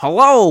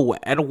Hello,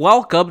 and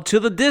welcome to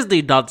the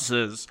Disney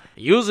Dunces.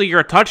 Using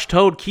your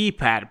touch-tone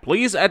keypad,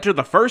 please enter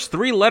the first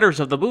three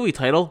letters of the movie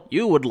title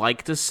you would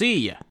like to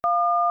see.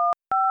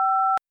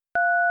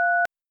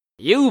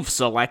 You've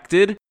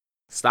selected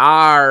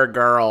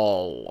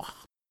Stargirl.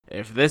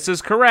 If this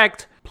is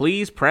correct,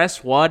 please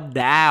press 1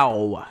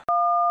 now.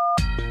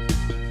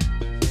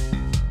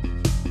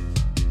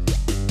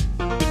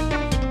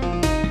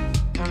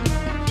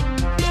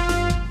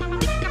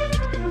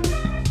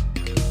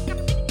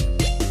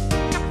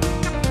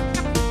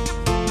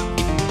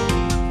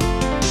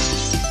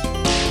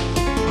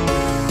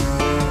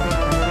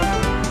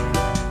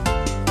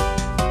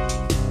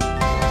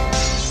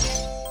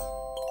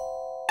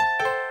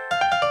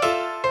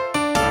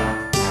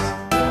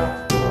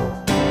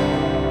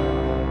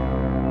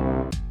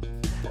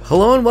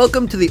 Hello and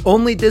welcome to the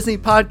only Disney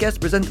podcast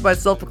presented by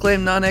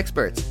self-proclaimed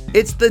non-experts.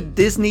 It's the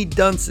Disney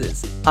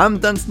Dunces. I'm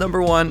Dunce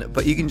number 1,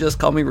 but you can just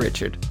call me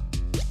Richard.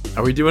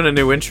 Are we doing a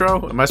new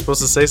intro? Am I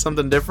supposed to say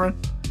something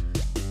different?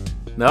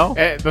 No?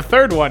 The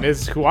third one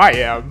is who I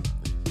am.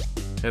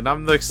 And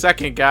I'm the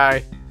second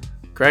guy,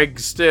 Craig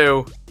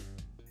Stew.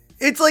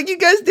 It's like you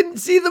guys didn't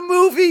see the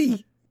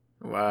movie!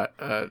 What?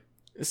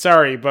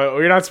 Sorry, but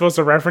we're not supposed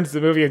to reference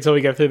the movie until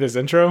we get through this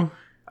intro?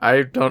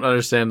 I don't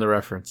understand the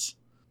reference.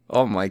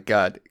 Oh my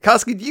god.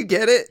 Koski, do you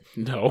get it?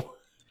 No.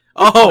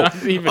 Oh,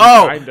 Not even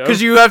kind of. because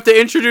you have to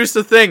introduce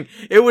the thing.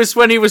 It was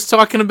when he was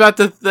talking about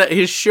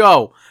his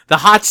show, The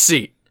Hot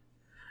Seat.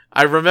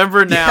 I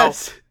remember now,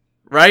 Yes.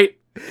 right?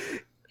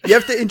 You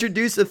have to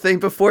introduce the thing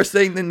before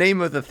saying the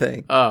name of the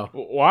thing. Oh,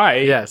 Why?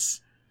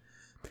 yes.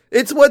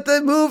 It's what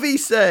the movie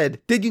said.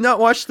 Did you not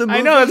watch the movie?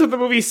 I know that's what the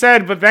movie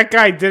said, but that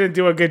guy didn't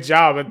do a good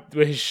job at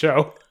his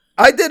show.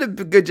 I did a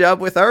good job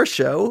with our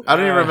show. I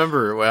don't even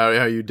remember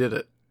how you did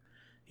it.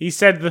 He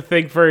said the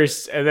thing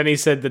first, and then he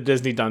said the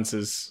Disney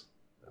Dunces.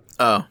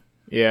 Oh.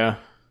 Yeah.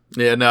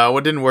 Yeah, no,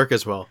 it didn't work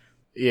as well.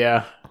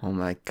 Yeah. Oh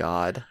my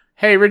god.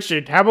 Hey,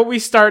 Richard, how about we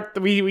start,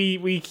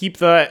 we keep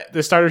the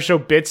starter show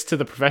bits to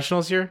the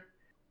professionals here?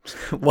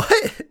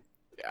 What?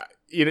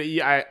 You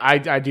know,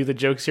 I do the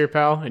jokes here,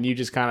 pal, and you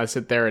just kind of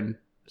sit there and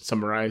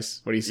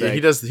summarize. What do you say? Yeah,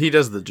 he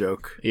does the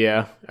joke.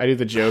 Yeah, I do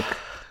the joke.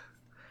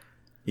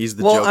 He's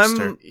the Well,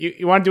 jokester.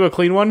 You want to do a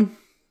clean one?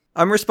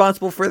 I'm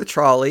responsible for the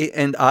trolley,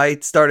 and I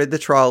started the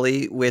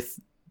trolley with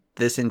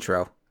this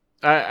intro.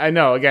 I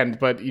know, again,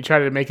 but you try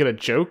to make it a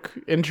joke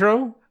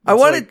intro? I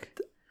It's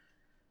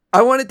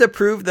wanted to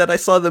prove that I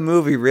saw the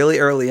movie really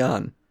early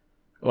on.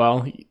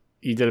 well,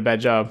 you did a bad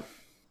job.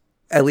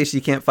 At least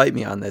you can't fight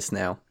me on this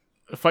now.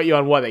 Fight you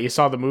on what? That you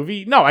saw the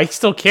movie? No, I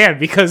still can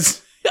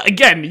because,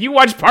 again, you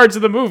watch parts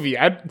of the movie.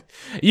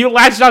 You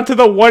latched onto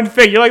the one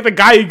thing. You're like the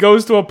guy who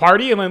goes to a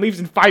party and then leaves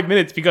in 5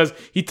 minutes because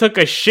he took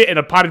a shit in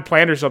a potted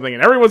plant or something,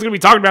 and everyone's going to be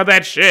talking about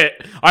that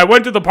shit. I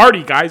went to the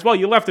party, guys. Well,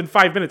 you left in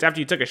 5 minutes after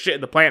you took a shit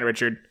in the plant,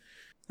 Richard.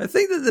 I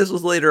think that this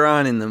was later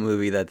on in the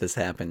movie that this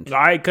happened.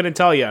 I couldn't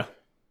tell you.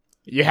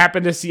 You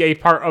happened to see a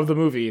part of the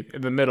movie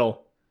in the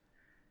middle.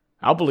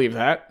 I'll believe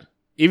that.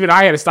 Even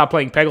I had to stop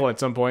playing Peggle at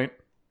some point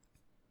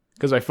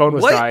because my phone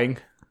was What? dying.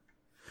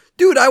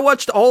 Dude, I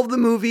watched all of the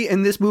movie,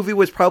 and this movie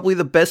was probably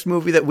the best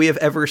movie that we have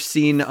ever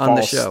seen on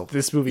the False. show.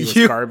 This movie was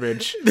You-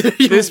 garbage.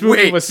 This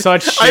movie Wait, was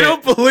such shit. I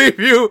don't believe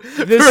you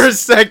for a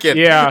second.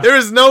 Yeah. There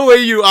is no way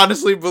you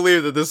honestly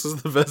believe that this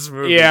was the best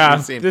movie Yeah,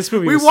 we've seen. this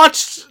movie We was-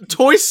 watched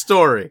Toy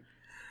Story.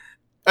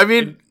 I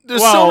mean,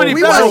 there's Well, so many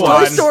we better watched Toy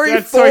ones. Story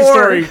That 4. Toy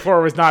Story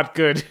 4 was not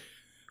good.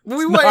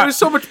 It was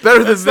so much better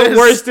than That's this. the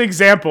worst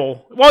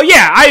example. Well,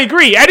 yeah, I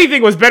agree.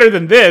 Anything was better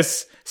than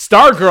this.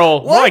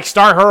 Stargirl, more What? like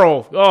Star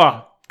Hurl.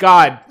 Oh,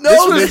 God. No, This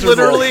was miserable.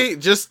 literally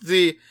just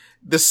the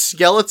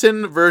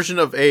skeleton version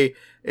of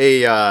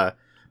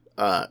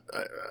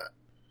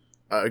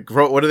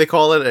what do they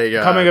call it?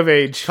 A Coming of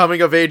age.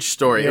 coming of age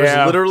story. It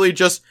Yeah. was literally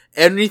just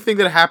anything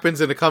that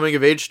happens in a coming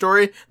of age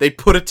story. They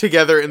put it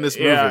together in this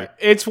movie. Yeah,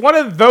 it's one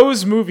of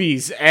those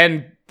movies,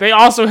 and they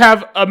also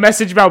have a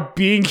message about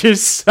being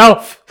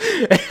yourself.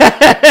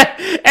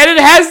 And it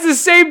has the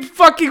same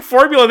fucking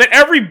formula that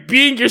every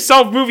being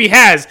yourself movie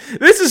has.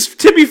 This is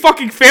Timmy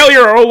fucking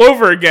failure all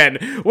over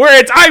again. Where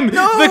it's, I'm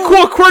the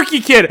cool quirky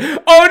kid.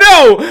 Oh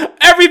no,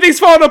 everything's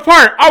falling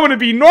apart. I want to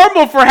be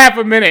normal for half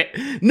a minute.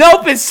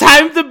 Nope, it's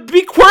time to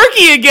be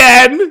quirky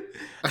again.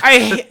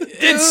 I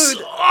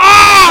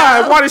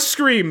want to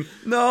scream.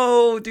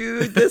 No,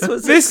 dude, this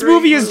was This a great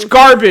movie is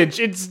garbage.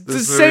 It's the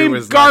This movie same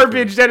was not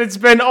garbage that it's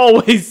been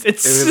always.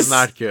 It's It was just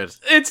not good.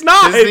 It's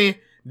not.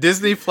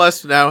 Disney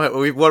Plus now.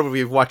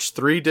 We've watched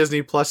 3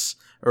 Disney Plus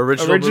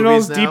originals.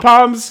 Originals, movies now.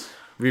 D-Poms.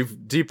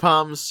 We've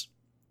D-Poms.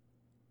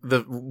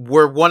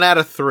 We're 1 out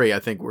of 3. I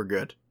think we're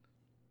good.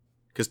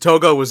 Because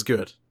Togo was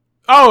good.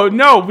 Oh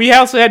no, we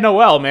also had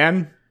Noelle,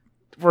 man.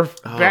 We're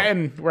Oh.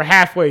 batting. We're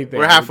halfway there.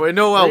 We're halfway.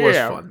 Noelle was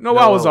Yeah, fun.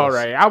 Noelle was all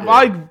right.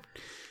 yeah.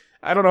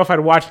 I don't know if I'd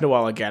watch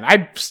Noelle again.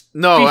 I'd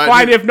No, be I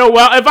fine mean- if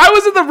Noelle. If I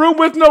was in the room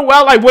with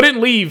Noelle, I wouldn't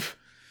leave.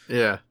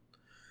 Yeah.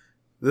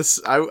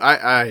 This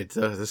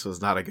was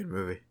not a good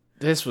movie.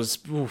 This was...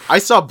 Oof. I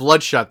saw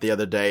Bloodshot the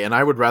other day, and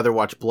I would rather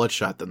watch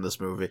Bloodshot than this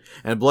movie.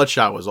 And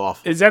Bloodshot was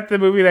awful. Is that the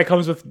movie that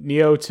comes with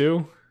Neo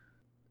too?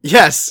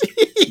 Yes.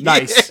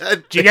 Nice. Yeah.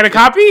 Did you get a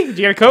copy? Did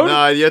you get a code?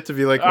 No, you have to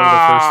be like one of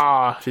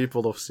the first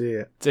people to see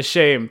it. It's a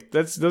shame.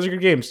 Those are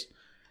good games.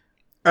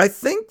 I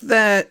think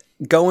that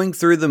going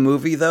through the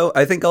movie, though,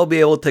 I think I'll be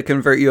able to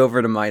convert you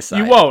over to my side.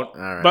 You won't,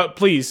 All right. but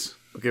please.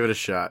 We'll give it a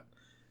shot.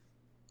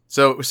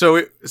 So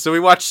we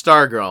watched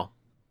Stargirl.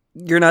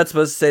 You're not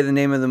supposed to say the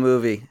name of the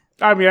movie.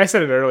 I mean, I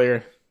said it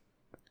earlier.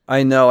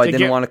 I know. I To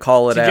didn't get- want to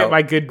call it to out. get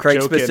my good Craig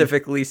joke in.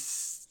 specifically.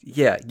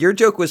 Yeah, your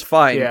joke was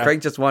fine. Yeah.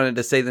 Craig just wanted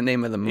to say the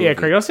name of the movie. Yeah,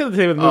 Craig, don't say the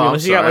name of the movie Oh, I'm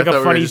unless you got sorry. like I thought a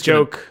we were funny just gonna-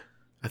 joke.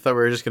 I thought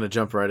we were just going to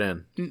jump right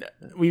in.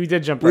 We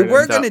did jump We right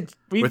were in. gonna.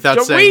 Without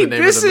Don't- saying the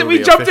name of the movie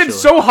we jumped in officially.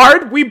 so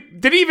hard, we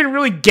didn't even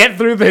really get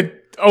through the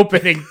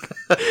opening.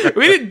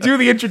 We didn't do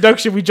the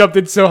introduction, we jumped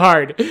in so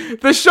hard.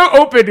 The show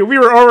opened, and we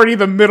were already in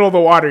the middle of the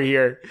water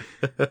here.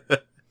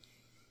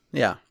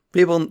 Yeah,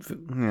 people.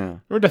 Yeah.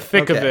 We're in the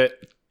thick of Okay.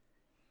 it.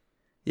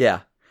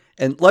 Yeah.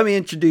 And let me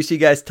introduce you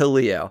guys to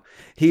Leo.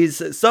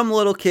 He's some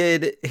little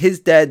kid. His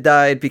dad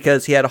died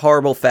because he had a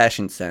horrible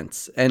fashion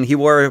sense, and he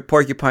wore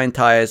porcupine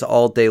ties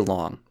all day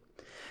long.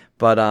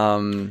 But,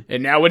 And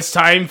now it's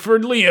time for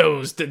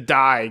Leo's to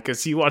die,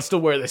 because he wants to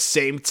wear the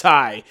same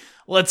tie.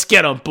 Let's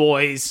get him,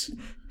 boys.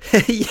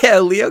 yeah,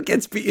 Leo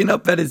gets beaten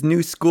up at his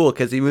new school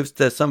because he moves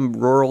to some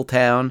rural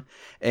town,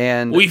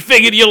 and We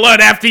figured you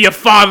learn after your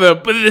father,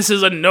 but this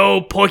is a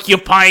no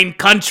porcupine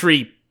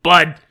country,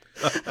 bud.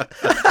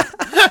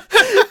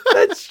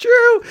 that's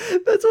true.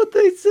 That's what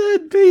they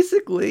said,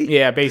 basically.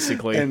 Yeah,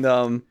 basically.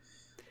 And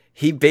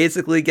he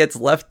basically gets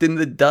left in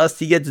the dust.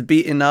 He gets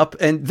beaten up,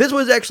 and this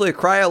was actually a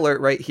cry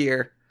alert right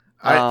here.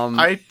 I'll be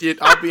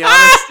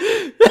honest.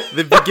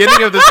 The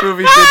beginning of this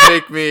movie did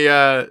make me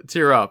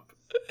tear up.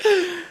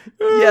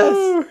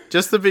 Yes.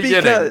 Just the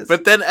beginning. Because-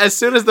 But then as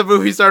soon as the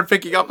movie started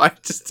picking up, I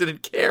just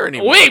didn't care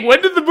anymore. Wait,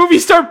 when did the movie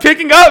start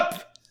picking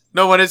up?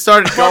 No, when it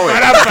started going. when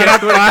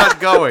it got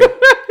going.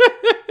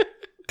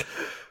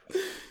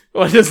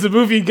 When does the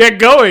movie get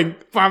going?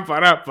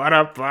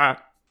 Ba-ba-da-ba-da-ba.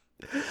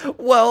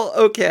 Well,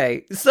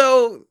 okay.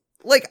 So,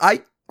 like,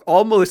 I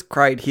almost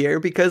cried here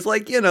because,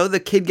 like, you know,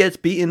 the kid gets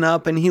beaten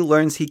up and he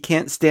learns he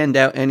can't stand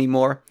out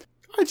anymore.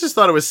 I just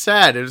thought it was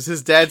sad. It was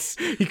his dad's.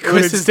 He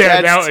couldn't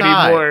stand out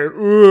anymore.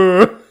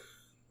 Ooh.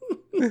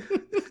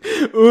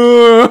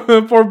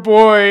 Ooh, poor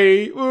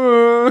boy.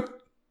 Ooh.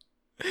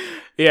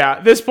 Yeah,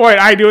 at this point,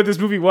 I knew what this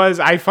movie was.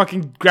 I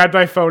fucking grabbed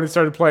my phone and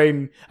started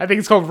playing. I think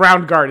it's called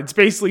Round Guard. It's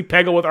basically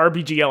Peggle with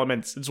RPG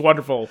elements. It's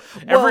wonderful.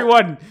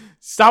 Everyone,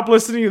 stop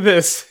listening to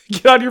this.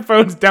 Get on your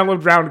phones,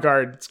 download Round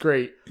Guard. It's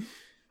great.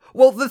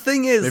 Well, the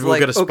thing is, Maybe like, we'll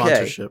get a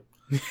sponsorship.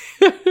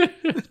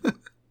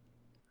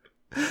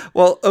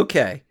 Well,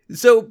 okay.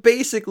 So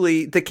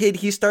basically, the kid,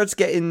 he starts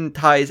getting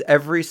ties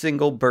every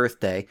single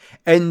birthday.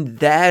 And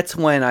that's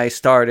when I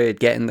started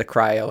getting the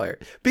cry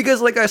alert.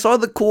 Because, like, I saw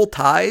the cool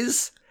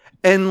ties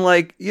and,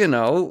 like, you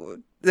know,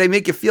 they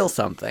make you feel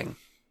something.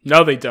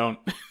 No, they don't.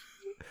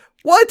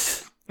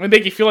 What? They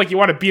make you feel like you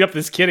want to beat up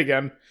this kid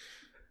again.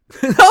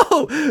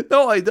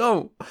 No, I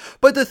don't.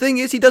 But the thing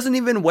is, he doesn't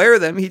even wear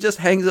them. He just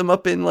hangs them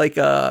up in, like,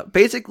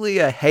 basically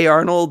a Hey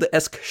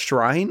Arnold-esque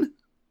shrine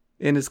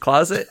in his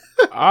closet.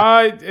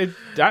 I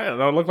don't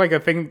know. It looked like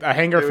a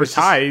hanger It for was just-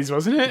 ties,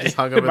 wasn't it? Just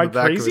hung up Am in I the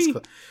back of his crazy?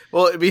 clothes.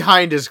 Well,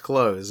 behind his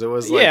clothes. It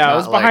was like Yeah, it not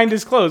was behind like-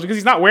 his clothes because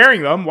he's not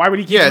wearing them. Why would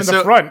he keep them in the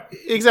so- front?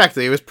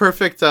 Exactly. It was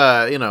perfect.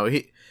 You know,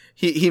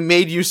 he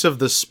made use of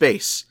the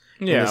space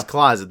in Yeah. his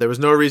closet. There was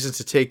no reason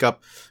to take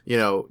up, you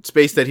know,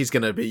 space that he's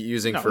going to be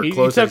using for He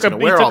clothes that he's took going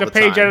to wear all the a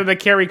page time. out of the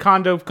Carrie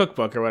Kondo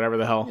cookbook or whatever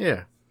the hell.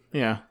 Yeah.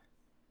 Yeah.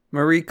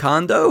 Marie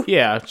Kondo?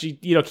 Yeah. She,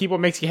 keep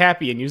what makes you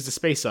happy and use the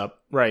space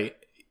up. Right.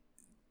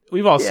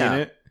 We've all seen Yeah.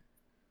 it.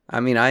 I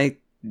mean, I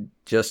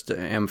just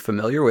am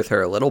familiar with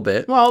her a little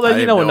bit. Well, I then you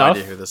have know no enough.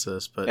 idea who this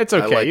is, but It's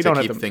okay. I like You to don't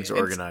have keep to- things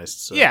it's- organized.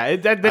 So Yeah,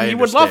 then I you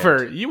would love her.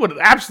 understand. You would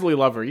absolutely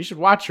love her. You should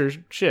watch her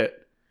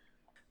shit.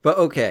 But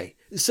okay,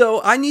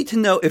 so I need to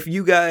know if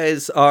you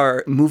guys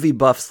are movie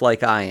buffs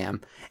like I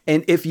am,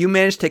 and if you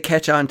managed to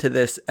catch on to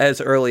this as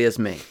early as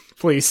me.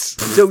 Please.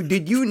 So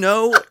did you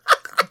know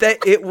that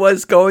it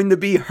was going to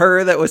be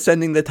her that was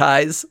sending the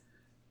ties?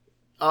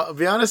 I'll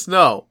be honest,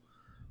 no.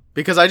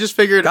 Because I just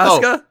figured,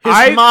 Casca?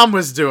 his mom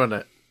was doing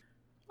it.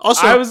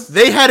 Also,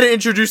 they hadn't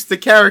introduced the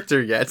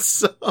character yet,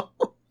 so...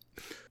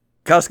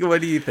 Casca, what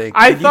do you think?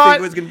 I Did you thought think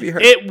it was going to be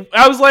her?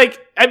 I was like,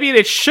 I mean,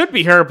 it should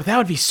be her, but that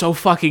would be so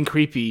fucking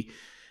creepy.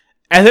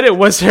 And then it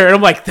was her, and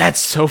I'm like, that's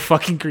so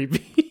fucking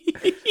creepy.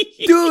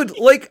 Dude,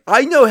 like,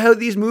 I know how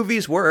these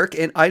movies work,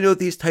 and I know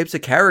these types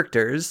of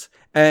characters,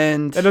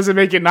 and That doesn't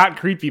make it not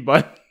creepy,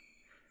 but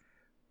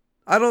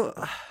I don't...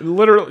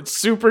 literally, it's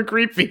super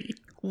creepy.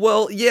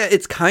 Well, yeah,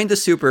 it's kind of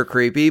super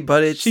creepy,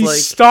 but it's She's like...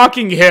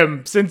 stalking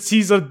him since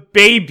he's a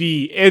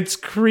baby. It's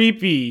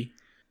creepy.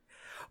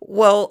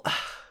 Well,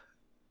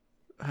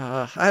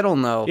 I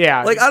don't know.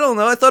 Yeah. Like, I don't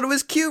know. I thought it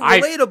was cute,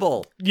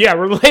 relatable. Yeah,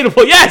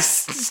 relatable.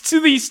 Yes, to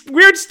the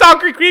weird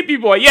stalker creepy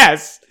boy.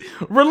 Yes,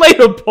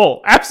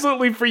 relatable.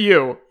 Absolutely for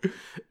you.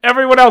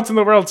 Everyone else in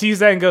the world sees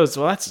that and goes,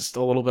 "Well, that's just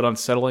a little bit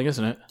unsettling,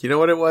 isn't it?" You know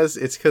what it was?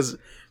 It's because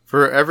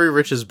for every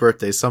Rich's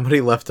birthday,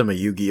 somebody left him a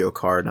Yu-Gi-Oh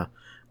card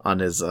on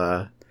his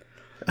on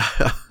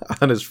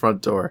his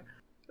front door.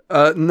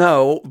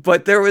 No,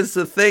 but there was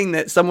a thing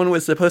that someone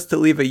was supposed to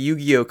leave a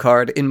Yu-Gi-Oh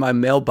card in my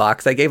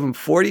mailbox. I gave him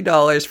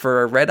 $40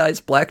 for a Red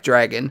Eyes Black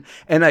Dragon,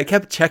 and I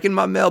kept checking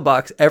my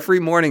mailbox every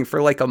morning for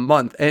like a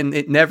month, and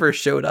it never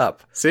showed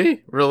up.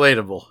 See?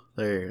 Relatable.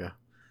 There you go.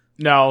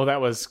 No,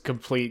 that was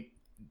complete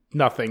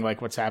nothing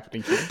like what's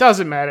happening here. It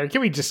doesn't matter.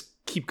 Can we just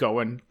keep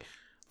going?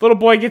 Little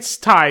boy gets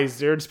ties.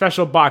 They're in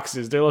special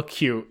boxes. They look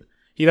cute.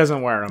 He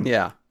doesn't wear them.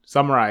 Yeah.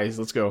 Summarize.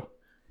 Let's go.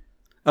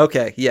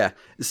 Okay, yeah.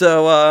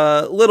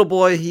 So, little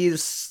boy,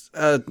 he's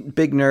a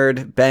big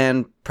nerd,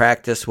 band,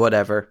 practice,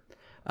 whatever.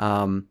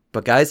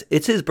 But guys,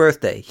 it's his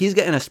birthday. He's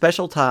getting a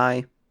special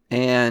tie,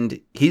 and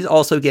he's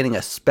also getting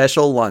a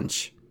special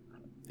lunch.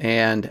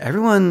 And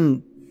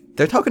everyone,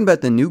 they're talking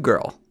about the new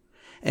girl.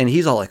 And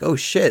he's all like, oh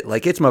shit,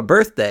 like it's my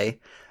birthday.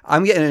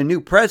 I'm getting a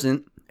new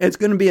present. It's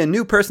going to be a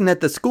new person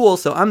at the school,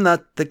 so I'm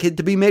not the kid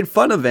to be made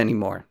fun of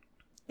anymore.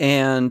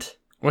 And...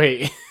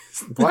 Wait.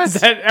 What?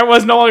 that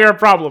was no longer a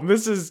problem.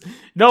 This is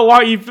no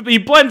longer. He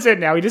blends in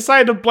now. He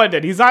decided to blend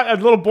in. He's not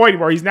a little boy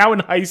anymore. He's now in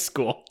high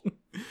school.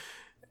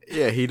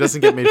 Yeah, he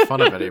doesn't get made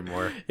fun of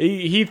anymore.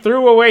 He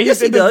threw away Yes,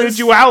 his he does.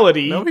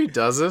 individuality. No, he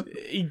doesn't.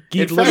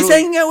 He's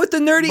hanging out with the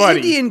nerdy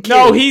Indian kid.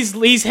 No,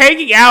 he's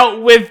hanging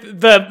out with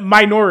the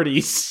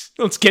minorities.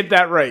 Let's get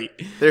that right.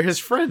 They're his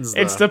friends,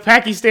 though. It's the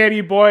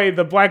Pakistani boy,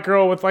 the black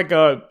girl with like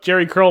a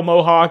Jerry curl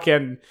mohawk,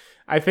 and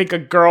I think a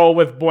girl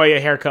with a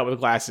haircut with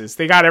glasses.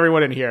 They got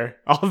everyone in here.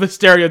 All the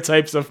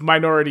stereotypes of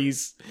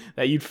minorities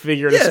that you'd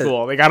figure in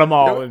school. They got them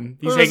all, and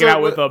he's hanging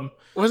out with them.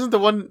 Wasn't the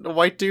one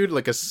white dude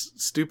like a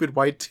stupid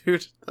white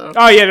dude?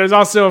 Oh yeah, there's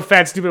also a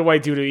fat, stupid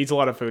white dude who eats a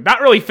lot of food.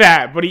 Not really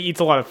fat, but he eats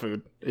a lot of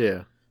food.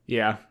 Yeah.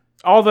 Yeah.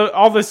 All the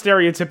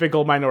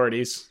stereotypical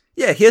minorities.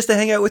 Yeah, he has to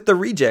hang out with the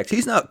rejects.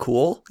 He's not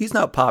cool. He's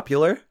not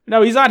popular.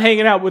 No, he's not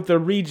hanging out with the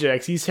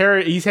rejects. He's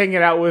hanging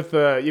out with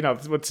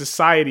what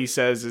society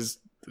says is,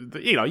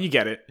 you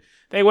get it.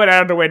 They went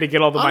out of their way to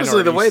get all the Honestly,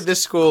 minorities. the way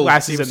this school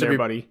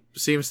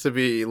seems to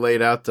be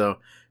laid out, though,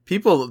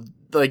 people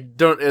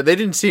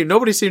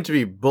nobody seemed to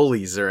be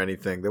bullies or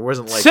anything. There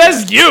wasn't like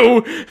says that.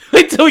 You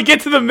until we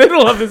get to the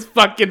middle of this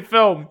fucking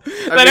film,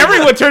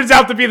 everyone turns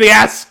out to be the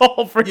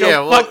asshole for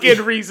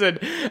fucking reason.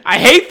 I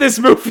hate this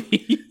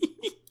movie.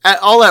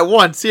 all at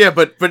once, yeah.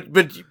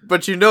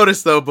 But you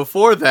notice though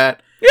before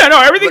that. Yeah,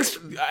 no, everything's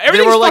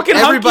they were like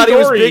everybody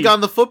was big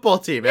on the football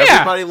team. Yeah.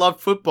 Everybody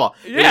loved football.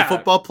 Yeah. The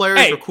football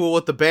players were cool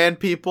with the band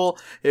people.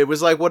 It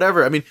was like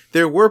whatever. I mean,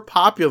 there were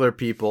popular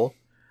people,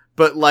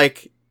 but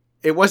like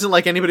it wasn't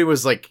like anybody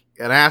was like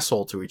an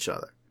asshole to each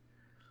other.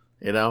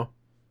 You know?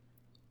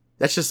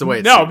 That's just the way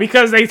it's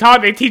because they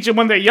teach them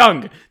when they're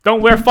young.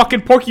 Don't wear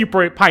fucking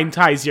porcupine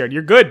ties here and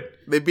you're good.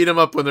 They beat them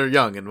up when they're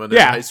young, and when they're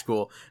in high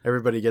school,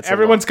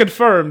 everyone's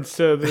conformed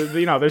to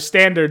their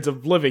standards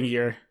of living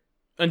here.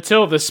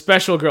 Until the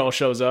special girl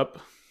shows up.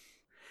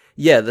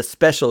 Yeah, the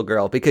special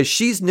girl, because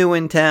she's new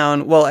in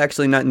town. Well,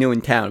 actually not new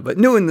in town, but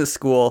new in the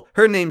school.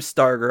 Her name's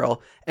Stargirl,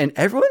 and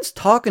everyone's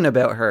talking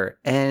about her.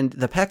 And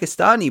the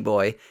Pakistani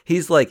boy,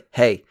 he's like,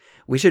 hey,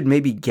 we should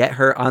maybe get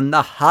her on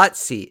the hot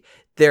seat.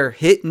 Their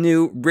hit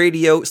new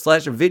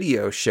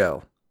radio/video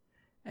show.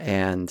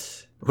 And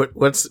what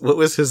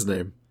was his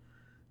name?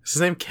 Is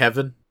his name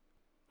Kevin?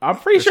 I'm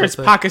pretty sure it's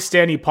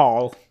Pakistani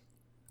Paul.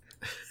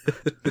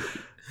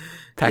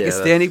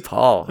 Pakistani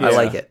Paul. I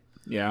like it.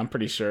 Yeah, I'm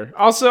pretty sure.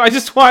 Also, I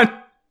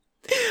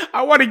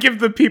want to give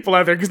the people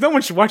out there, because no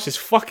one should watch this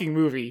fucking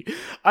movie,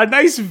 a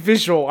nice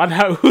visual on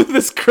who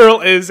this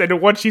girl is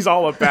and what she's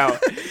all about.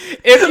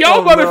 If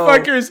y'all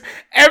motherfuckers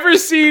ever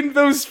seen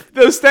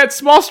that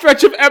small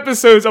stretch of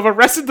episodes of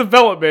Arrested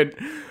Development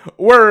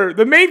where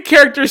the main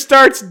character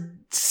starts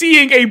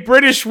seeing a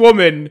British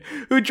woman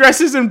who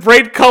dresses in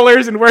bright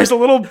colors and wears a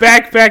little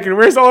backpack and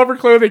wears all of her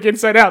clothing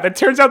inside out, that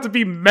turns out to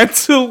be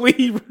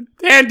mentally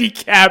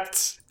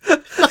handicapped.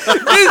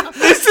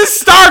 This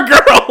is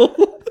Stargirl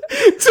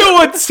to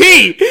a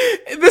T.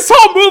 This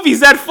whole movie's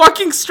that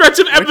fucking stretch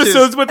of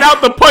episodes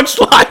without the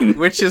punchline.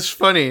 Which is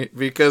funny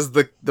because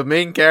the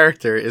main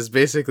character is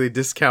basically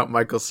discount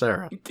Michael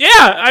Cera. Yeah,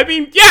 I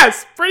mean,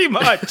 yes, pretty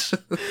much.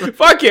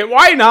 Fuck it,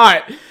 why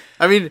not?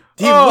 I mean,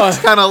 he looks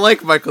kind of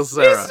like Michael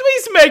Cera.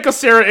 He's Michael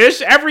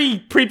Cera-ish.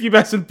 Every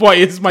prepubescent boy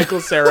is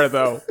Michael Cera,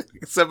 though.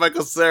 Except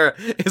Michael Cera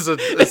is an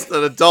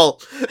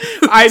adult.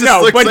 I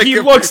know, but he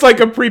looks like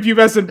a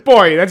prepubescent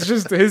boy. That's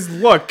just his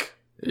look.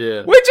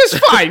 Yeah. Which is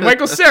fine,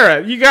 Michael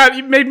Cera. You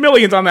made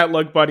millions on that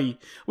look, buddy.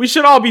 We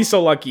should all be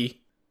so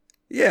lucky.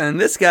 Yeah,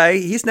 and this guy,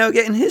 he's now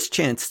getting his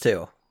chance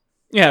too.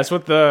 Yes,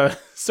 with the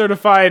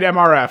certified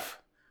MRF.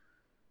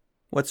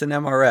 What's an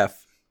MRF?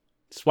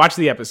 Just watch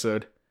the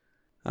episode.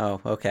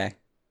 Oh, okay.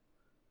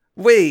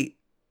 Wait,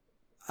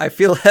 I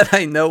feel that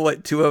I know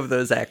what two of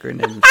those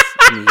acronyms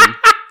mean.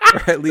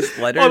 Or at least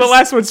letters? Oh, the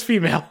last one's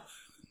female.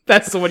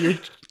 That's the one you're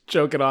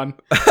joking on.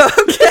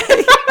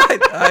 Okay.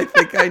 I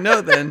think I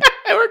know then.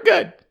 We're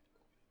good.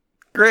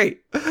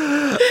 Great.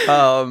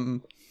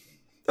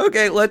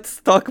 Okay,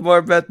 let's talk more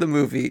about the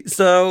movie.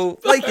 So,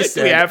 like you Do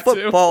said, we have to?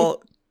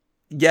 football.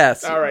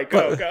 Yes. All right,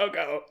 go.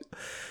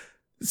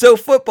 So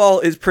football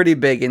is pretty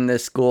big in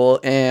this school,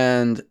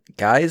 and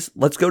guys,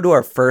 let's go to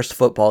our first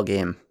football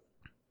game,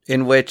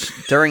 in which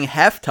during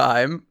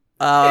halftime,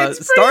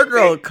 It's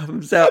Stargirl big.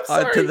 comes out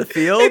I'm onto sorry. the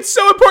field. It's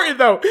so important,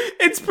 though.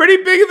 It's pretty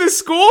big in the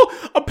school.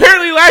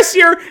 Apparently, last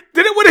year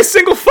didn't win a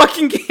single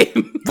fucking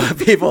game. But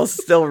people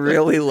still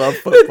really love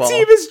The football.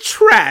 team is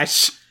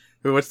trash.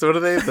 Wait, what are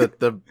they?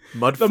 The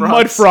mud The frogs?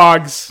 Mud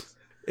Frogs.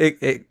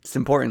 It's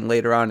important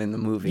later on in the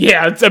movie.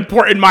 Yeah, it's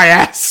important. My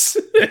ass.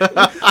 No,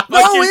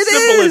 it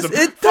is. symbolism.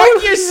 It Fuck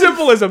totally your is.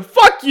 symbolism.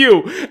 Fuck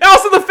you. And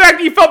also the fact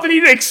that you felt the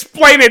need to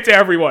explain it to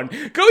everyone.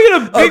 Go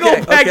get a big Okay,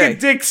 old bag okay. of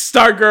dicks,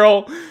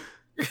 Stargirl.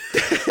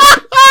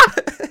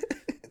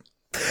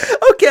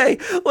 Okay,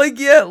 like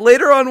yeah.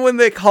 Later on, when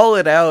they call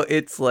it out,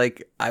 it's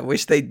like I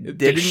wish they didn't.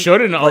 They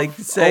shouldn't have. like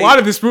say A lot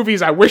of this movie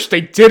is I wish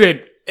they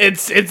didn't. They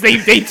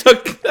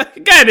took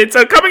again. It's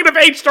a coming of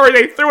age story.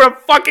 They threw in a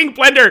fucking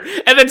blender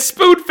and then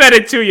spoon fed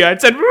it to you and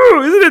said,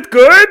 "Ooh, isn't it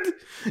good?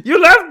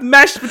 You love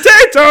mashed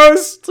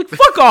potatoes." It's like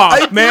fuck off,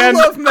 I man. do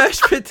love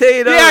mashed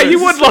potatoes. Yeah,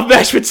 you would love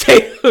mashed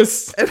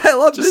potatoes. And I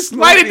love Just this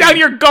slide it movie. down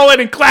your gullet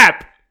and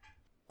clap.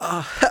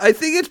 I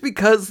think it's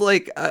because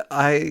like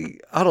I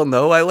don't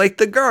know. I like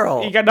the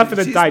girl. You got nothing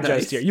to She's digest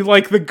nice. here. You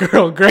like the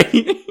girl, great.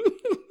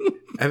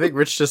 I think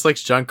Rich just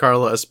likes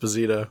Giancarlo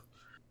Esposito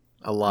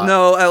a lot.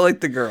 No, I like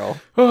the girl.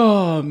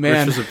 Oh Rich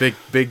man, was a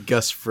big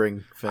Gus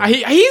Fring fan.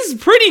 he's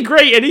pretty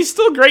great, and he's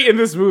still great in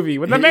this movie.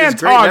 When the He man is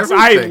great in talks,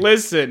 I everything.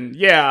 listen.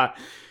 Yeah,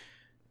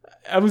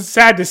 I was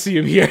sad to see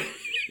him here,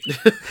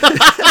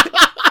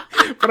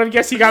 but I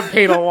guess he got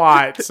paid a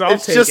lot, so I'll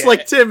It's take just it.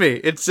 like Timmy.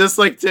 It's just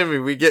like Timmy.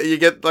 You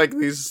get like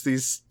these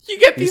you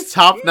get these these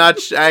top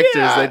notch actors.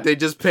 yeah. They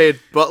just paid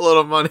buttload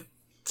of money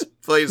to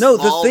play. No,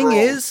 the small thing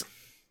roles.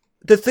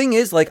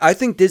 is, like I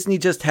think Disney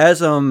just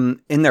has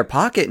him in their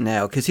pocket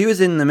now because he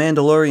was in The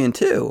Mandalorian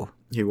too.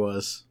 He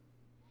was.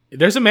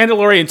 There's a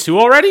Mandalorian 2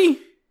 already.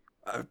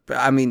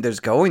 I mean,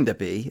 there's going to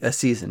be a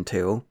season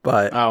 2,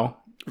 but Oh,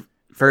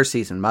 first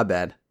season, my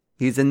bad.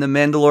 He's in The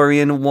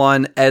Mandalorian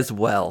 1 as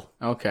well.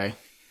 okay.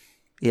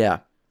 Yeah.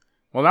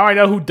 Well, now I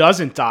know who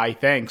doesn't die.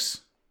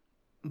 Thanks.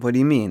 What do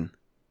you mean?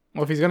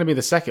 Well, if he's gonna be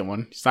the second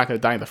one, he's not gonna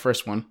die in the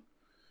first one.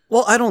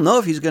 Well, I don't know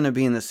if he's going to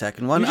be in the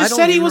second one. You just I don't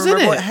said he even was in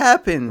remember it. what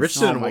happens. Rich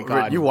Oh didn't. my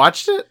God. You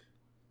watched it?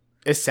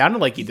 It sounded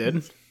like he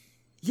did.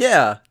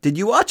 Yeah. Did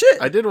you watch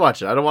it? I did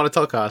watch it. I don't want to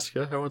tell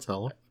Koska. I won't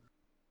tell him.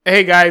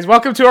 Hey guys,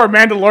 welcome to our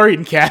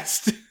Mandalorian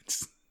cast.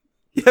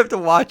 You have to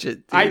watch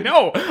it. Dude. I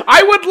know.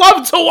 I would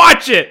love to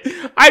watch it.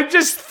 I'm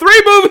just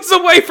 3 movies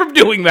away from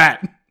doing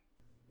that.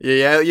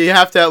 Yeah, you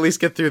have to at least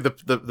get through the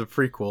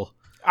prequel.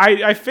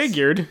 I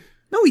figured.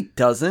 No, he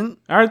doesn't.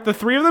 Aren't the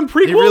 3 of them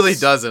prequels? He really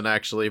doesn't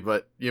actually,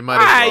 but you might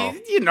as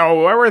well. You know,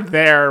 we're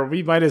there.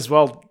 We might as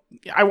well.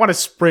 I want to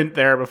sprint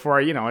there before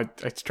I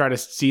try to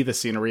see the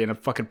scenery in a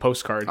fucking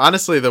postcard.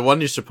 Honestly, the one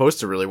you're supposed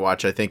to really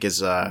watch, I think,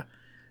 is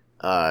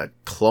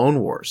Clone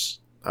Wars.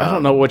 I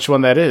don't know which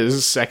one that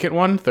is. Second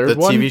one, third The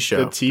one, TV show.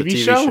 the TV, The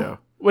TV show? show.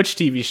 Which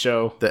TV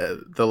show?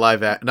 The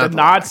live act, not The live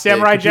not act,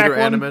 Samurai computer Jack one?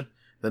 animated-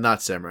 The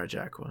not Samurai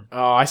Jack one,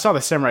 Oh, I saw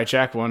the Samurai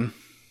Jack one.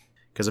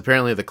 because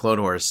apparently the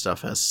Clone Wars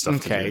stuff has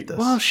stuff to do Okay, with this.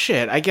 well,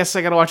 shit. I guess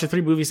I gotta watch the 3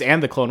 movies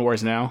and the Clone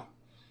Wars now.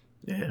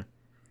 Yeah.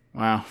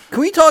 Wow. Can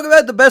we talk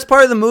about the best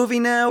part of the movie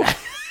now?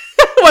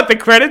 What, the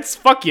credits?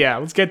 Fuck yeah,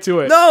 let's get to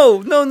it.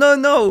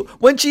 No.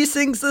 When she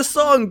sings the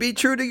song, Be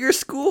True to Your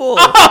School.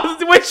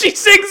 When she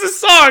sings a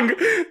song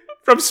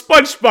from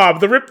SpongeBob,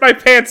 the Rip My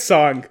Pants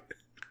song.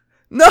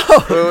 No,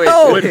 wait,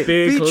 no. When Be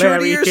Big True to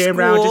Larry Your came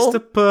round just School. to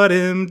put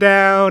him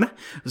down,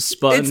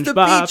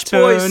 SpongeBob Beach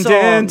Boys turned song.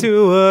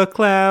 into a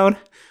clown.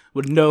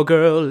 When no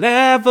girl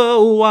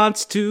ever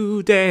wants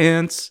to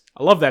dance.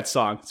 I love that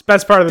song. It's the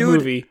best part of the Dude.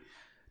 movie.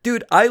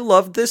 Dude, I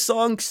loved this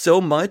song so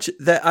much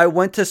that I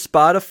went to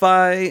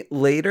Spotify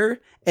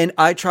later and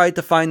I tried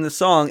to find the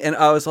song and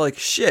I was like,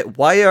 shit,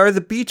 why are the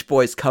Beach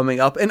Boys coming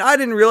up? And I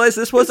didn't realize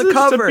this was a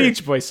cover. It's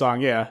a Beach Boys song,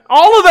 yeah.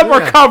 All of them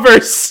were Yeah.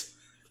 covers.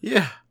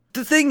 Yeah.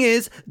 The thing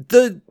is,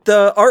 the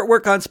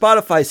artwork on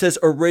Spotify says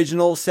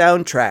original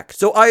soundtrack.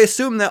 So I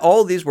assume that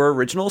all these were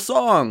original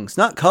songs,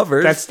 not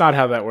covers. That's not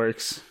how that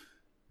works.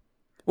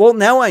 Well,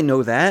 now I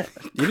know that.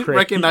 You didn't Great.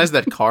 recognize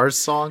that Cars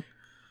song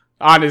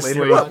Honestly.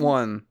 Later What on.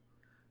 one?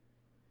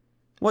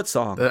 What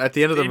song? at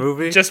the end of the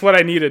movie? Just what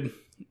I needed.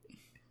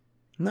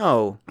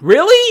 No.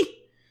 Really?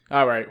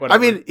 All right, whatever.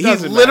 I mean, he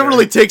Doesn't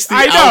literally matter. takes the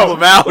I know.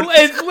 album out.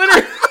 It's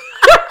literally.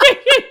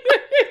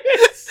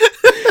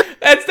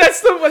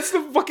 What's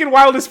the fucking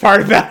wildest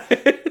part about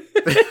it?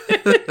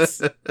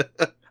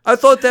 I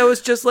thought that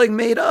was just like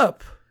made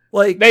up.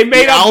 Like They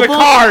made The up the album?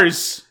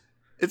 cars.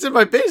 It's in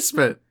my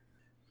basement.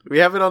 We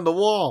have it on the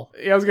wall.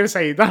 Yeah, I was gonna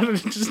say not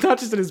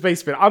just in his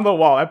basement, on the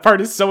wall. That part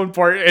is so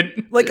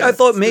important. Like, I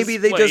thought maybe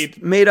they displayed.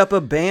 just made up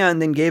a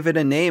band and gave it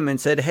a name and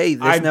said, hey,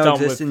 this I'm now done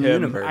exists with in the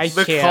him. universe.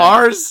 The can't.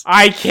 Cars?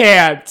 I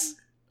can't.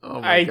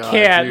 Oh my I God,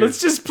 can't.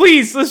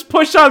 dude. Let's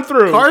push on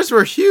through. Cars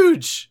were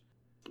huge.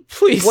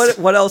 Please.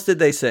 What else did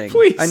they sing?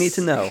 Please. I need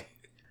to know.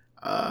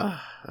 I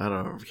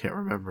can't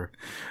remember.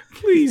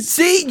 Please.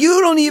 See,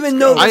 you don't even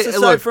know this aside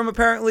look, from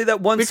apparently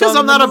that one Because song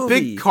I'm in the not a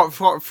movie. big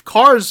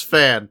Cars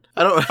fan.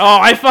 I don't. Oh,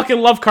 I fucking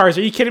love Cars.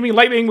 Are you kidding me?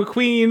 Lightning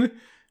McQueen,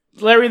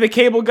 Larry the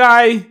Cable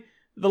Guy,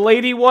 the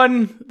lady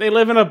one. They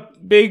live in a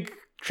big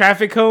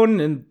traffic cone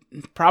and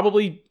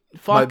probably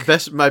fuck.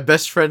 My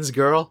best friend's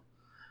girl.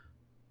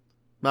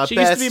 My She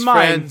used best to be mine,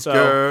 friend's so-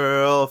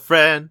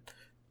 girlfriend.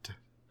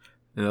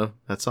 You know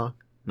that song?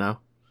 No.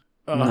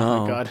 Oh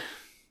No. my god.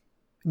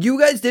 You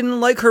guys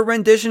didn't like her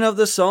rendition of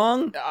the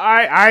song?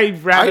 I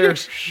rather did.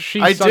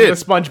 she I sung did.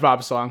 the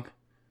SpongeBob song.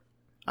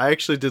 I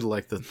actually did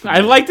like the.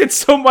 I liked it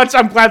so much.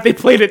 I'm glad they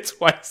played it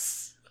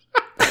twice.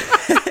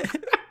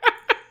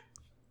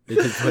 They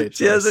did play it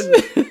She has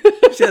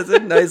twice. she has a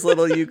nice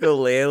little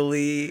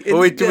ukulele. It's Oh,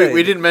 wait, we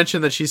good. didn't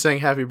mention that she sang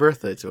 "Happy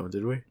Birthday" to him,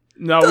 did we?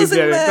 No, Doesn't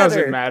we did. It matter.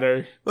 doesn't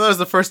matter. Well, that was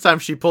the first time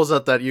she pulls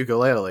out that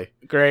ukulele.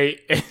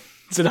 Great.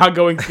 It's an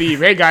ongoing theme.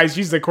 Hey guys,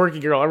 she's the quirky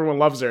girl. Everyone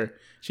loves her.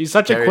 She's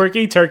such a Carrie-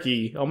 quirky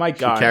turkey. Oh my She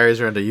god. carries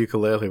around a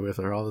ukulele with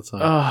her all the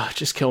time. Oh,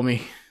 just kill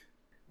me.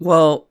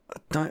 Well,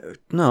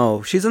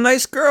 no, she's a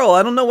nice girl.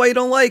 I don't know why you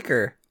don't like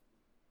her.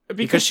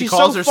 because she she's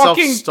calls so herself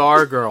fucking...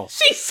 Star Girl.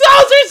 She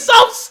sells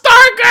herself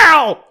Star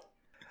Girl!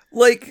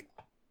 Like,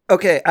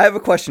 okay, I have a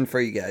question for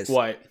you guys.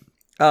 What?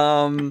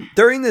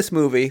 During this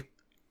movie,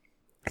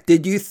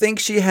 did you think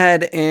she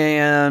had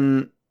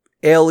an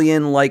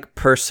alien-like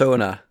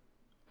persona?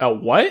 A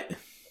what?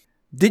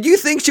 Did you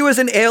think she was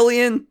an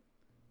alien?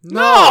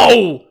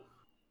 No!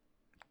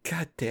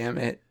 God damn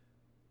it.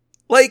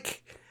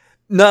 Like,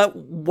 not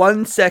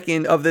 1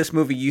 second of this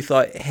movie you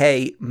thought,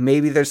 hey,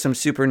 maybe there's some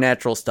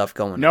supernatural stuff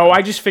going on. No,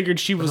 I just figured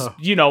she was,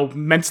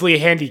 mentally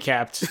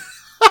handicapped.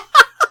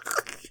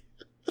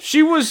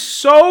 She was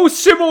so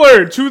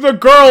similar to the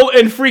girl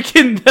in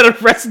freaking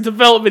that Arrested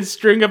Development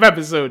string of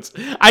episodes.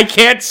 I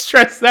can't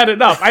stress that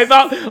enough. I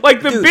thought,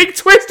 like, the big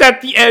twist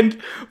at the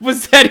end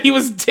was that he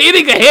was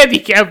dating a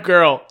handicapped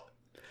girl.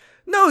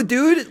 No,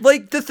 dude.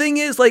 Like, the thing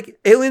is, like,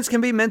 aliens can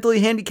be mentally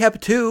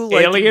handicapped too.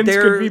 Like, Aliens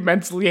they're... could be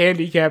mentally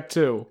handicapped,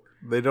 too.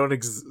 They don't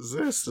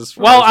exist as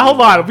far Well, as we hold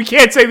know. on. We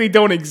can't say they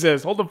don't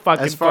exist. Hold the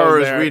fucking As far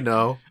phone as there. we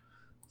know.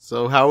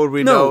 So how would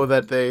we No. know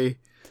that they...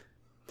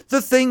 The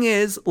thing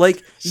is,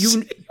 like,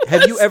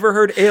 have you ever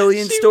heard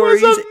alien stories?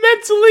 She was a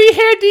mentally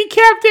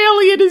handicapped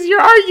alien is your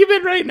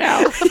argument right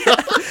now.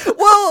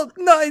 Well,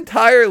 not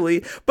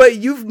entirely, but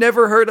you've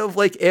never heard of,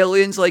 like,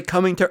 aliens, like,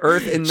 coming to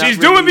Earth and not She's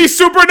really... doing these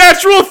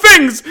supernatural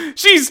things.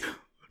 She's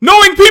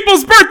knowing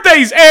people's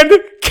birthdays and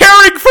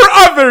caring for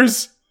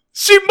others.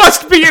 She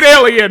must be an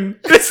alien.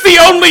 It's the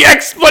only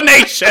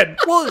explanation.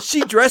 Well,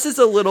 she dresses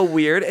a little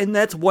weird, and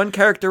that's one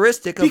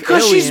characteristic of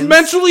Because aliens. she's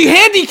mentally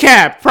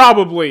handicapped,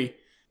 probably.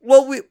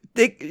 Well,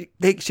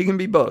 she can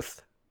be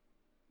both.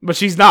 But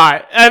she's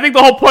not. And I think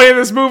the whole point of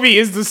this movie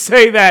is to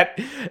say that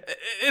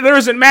there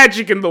isn't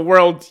magic in the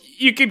world.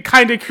 You can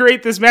kind of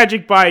create this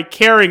magic by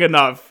caring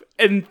enough.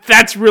 And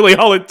that's really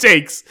all it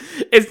takes.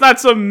 It's not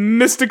some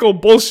mystical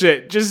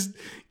bullshit. Just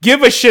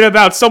give a shit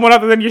about someone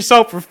other than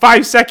yourself for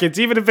 5 seconds,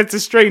 even if it's a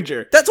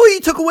stranger. That's what you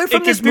took away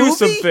from It this can do movie?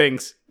 some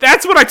things.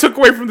 That's what I took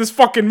away from this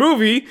fucking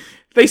movie.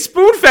 They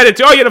spoon-fed it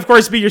to, oh yeah, and of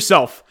course, be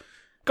yourself.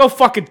 Go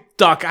fucking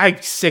duck.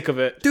 I'm sick of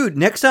it. Dude,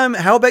 next time,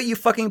 how about you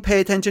fucking pay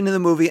attention to the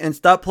movie and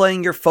stop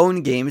playing your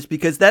phone games,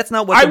 because that's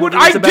not what the movie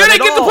was about didn't at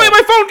get to all. play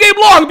my phone game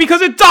long because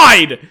it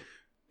died.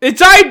 It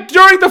died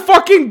during the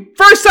fucking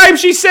first time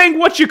she sang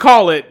the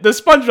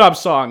SpongeBob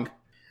song.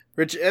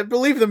 Rich, I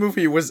believe the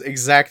movie was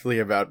exactly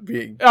about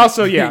being...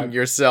 Also, yeah. being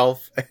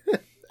yourself.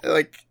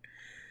 Like,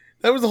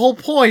 that was the whole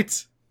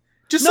point.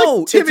 Just No,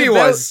 like Timmy it's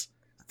about- was.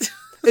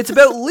 It's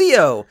about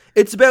Leo.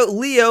 It's about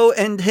Leo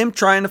and him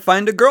trying to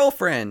find a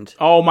girlfriend.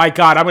 Oh my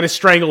god, I'm gonna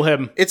strangle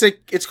him. It's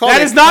called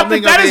That a is not the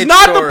coming-of-age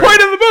point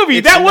story. of the movie.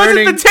 It's that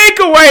learning- wasn't the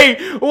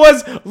takeaway.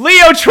 Was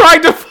Leo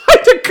trying to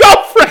find a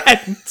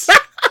girlfriend?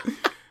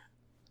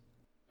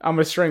 I'm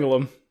gonna strangle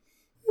him.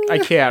 I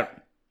can't.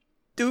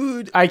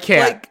 Dude, I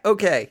can't. Like,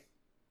 okay.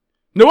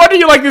 No wonder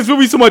you like this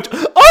movie so much. I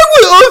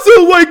would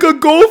also like a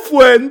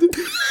girlfriend.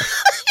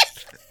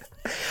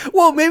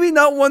 Well, maybe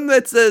not one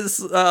that's as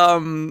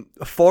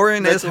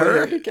foreign as Mentally her.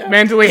 handicapped.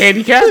 Mentally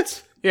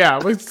handicapped? Yeah,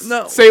 let's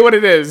No. say what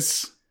it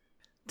is.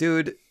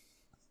 Dude,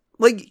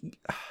 like,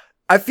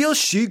 I feel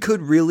she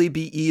could really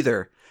be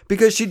either.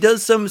 Because she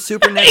does some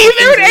supernatural Either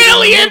things an later in the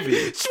alien!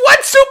 movie.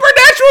 What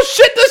supernatural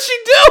shit does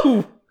she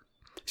do?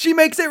 She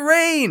makes it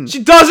rain.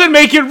 She doesn't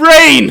make it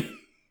rain!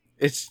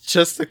 It's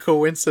just a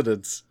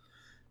coincidence.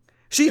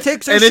 She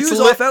takes her And it's shoes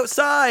lit- off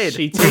outside.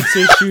 She takes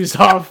her shoes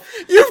off.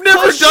 You've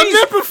never done She's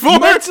that before?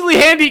 Mentally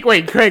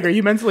Wait, Craig, are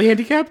you mentally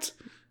handicapped?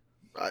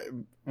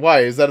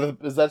 Why? Is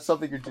that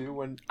something you do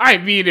when... I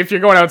mean, if you're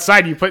going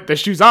outside, you put the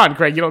shoes on,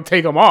 Craig. You don't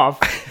take them off.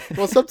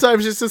 Well,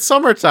 sometimes it's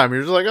summertime.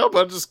 You're just like, oh,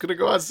 I'm just gonna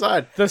go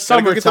outside. The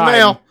Gotta go get the summertime.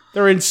 mail.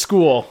 They're in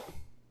school.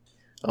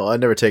 Oh, I've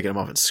never taken them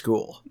off at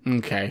school.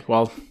 Okay,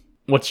 well,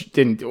 what you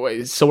didn't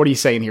do? So what are you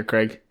saying here,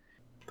 Craig?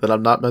 That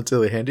I'm not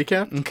mentally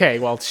handicapped? Okay,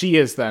 well, she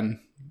is then.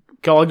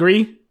 Y'all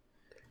agree?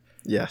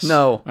 Yes.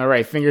 No. All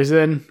right, fingers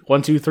in.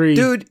 1, 2, 3.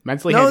 Dude,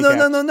 mentally no,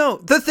 handicapped. no.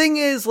 The thing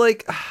is,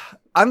 like,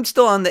 I'm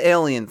still on the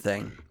alien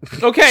thing.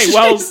 Okay,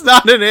 well, She's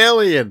not an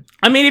alien.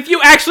 I mean, if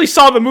you actually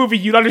saw the movie,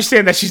 you'd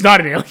understand that she's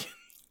not an alien.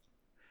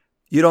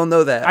 You don't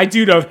know that. I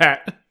do know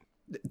that.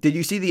 Did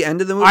you see the end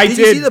of the movie? I did.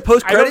 did. You see the I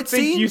post-credit don't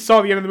think scene? you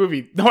saw the end of the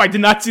movie. No, I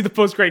did not see the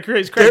post-credit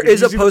scene. There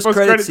is Did you a see the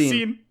post-credit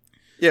scene.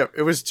 Yeah,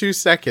 it was 2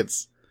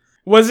 seconds.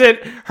 Was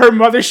it her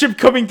mothership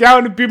coming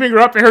down and beaming her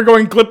up and her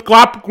going glip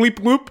glop gleep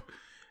gloop?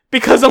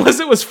 Because unless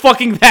it was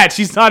fucking that,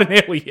 she's not an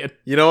alien.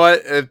 You know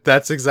what?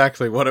 That's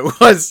exactly what it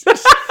was.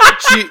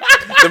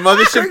 The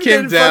mothership Craig came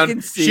didn't down.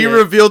 fucking see She it.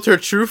 revealed her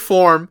true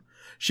form.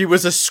 She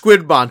was a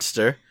squid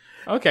monster.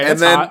 Okay, And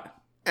that's then hot.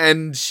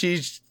 and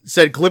she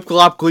said glip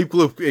glop gleep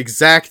gloop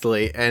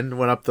exactly, and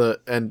went up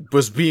and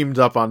was beamed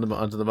up onto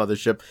the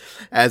mothership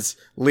as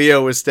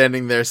Leo was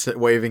standing there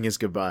waving his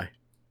goodbye.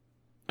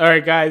 All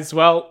right, guys.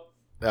 Well,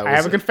 That I was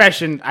have a it.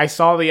 confession. I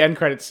saw the end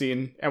credit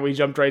scene and we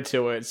jumped right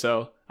to it.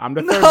 So I'm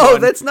the third No,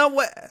 one. that's not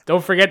what.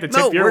 Don't forget to tip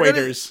No, your we're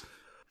gonna- waiters.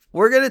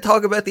 We're going to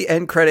talk about the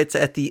end credits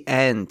at the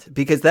end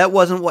because that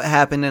wasn't what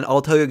happened, and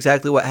I'll tell you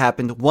exactly what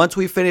happened once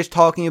we finish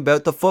talking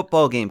about the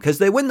football game because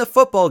they win the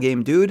football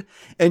game, dude,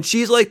 and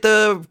she's like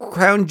the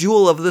crown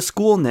jewel of the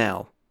school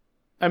now.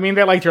 I mean,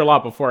 they liked her a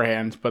lot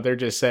beforehand, but they're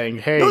just saying,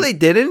 hey. No, they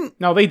didn't.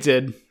 No, they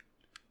did.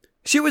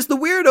 She was the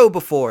weirdo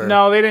before.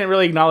 No, they didn't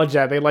really acknowledge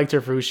that. They liked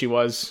her for who she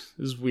was.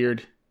 It was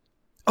weird.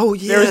 Oh,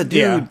 yeah, There's-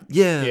 dude.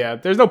 Yeah. Yeah,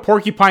 there's no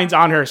porcupines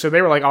on her, so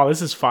they were like, oh,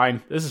 this is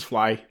fine. This is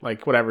fly.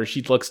 Like, whatever.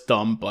 She looks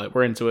dumb, but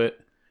we're into it.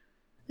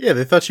 Yeah,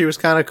 they thought she was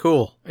kind of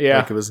cool. Yeah.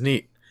 Like it was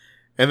neat.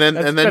 And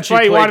then That's she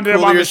why you played wanted him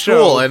Cool on to the Your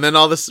show. School, and then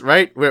all this,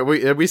 right? Are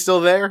we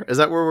still there? Is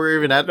that where we're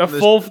even at?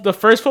 The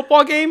first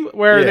football game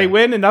where Yeah. they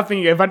win and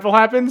nothing eventful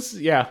happens?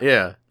 Yeah.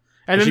 Yeah.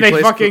 And And then she they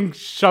plays fucking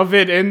shove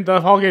it in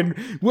the whole game.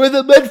 We're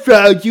the Mud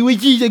Frogs,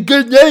 which is a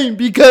good name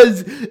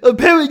because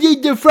apparently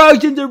the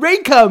frogs in the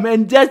rain come,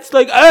 and that's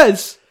like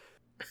us.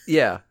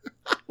 Yeah.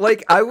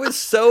 Like, I was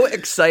so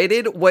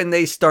excited when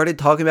they started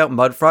talking about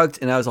mud frogs,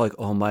 and I was like,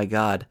 oh my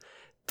god,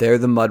 they're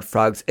the mud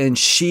frogs, and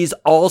she's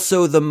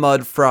also the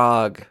mud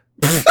frog.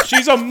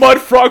 She's a mud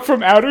frog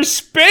from outer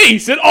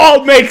space. It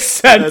all makes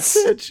sense. That's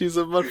it. She's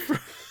a mud frog.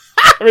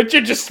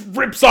 Richard just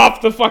rips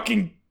off the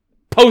fucking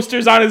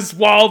posters on his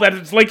wall that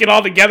it's linking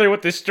all together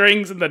with the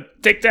strings and the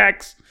tic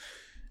tacs.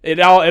 It's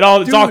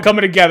all Dude.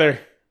 coming together.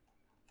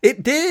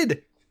 It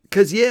did.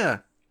 Because, yeah.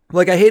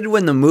 Like, I hated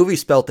when the movie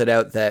spelt it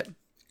out that.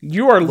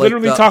 You are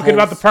literally the talking whole-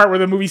 about the part where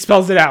the movie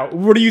spells it out.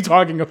 What are you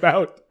talking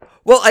about?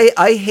 Well,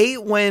 I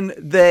hate when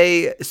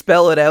they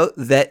spell it out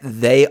that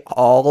they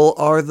all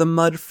are the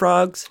mud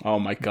frogs. Oh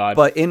my god.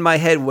 But in my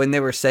head, when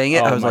they were saying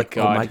it, Oh I was my like,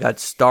 oh God. my god,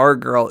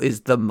 Stargirl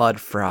is the mud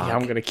frog. yeah,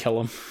 I'm gonna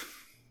kill him.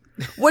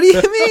 What do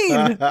you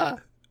mean?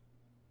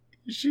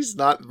 She's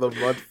not the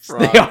mud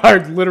frog. They are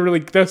literally,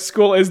 the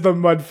school is the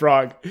mud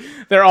frog.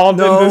 They're all in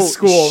No, the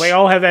school. They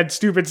all have that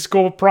stupid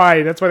school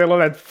pride. That's why they love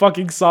that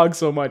fucking song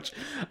so much.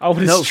 I want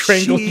to No,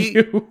 strangle she-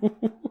 you.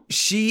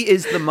 She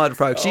is the mud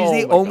frog. She's Oh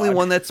the my only God.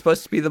 one that's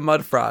supposed to be the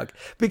mud frog.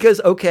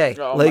 Because, okay,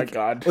 Oh my like,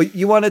 God.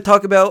 you want to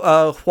talk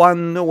about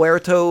Juan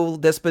Huerto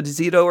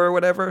Desposito or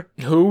whatever?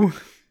 Who?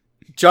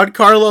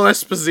 Giancarlo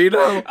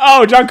Esposito?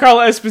 Oh,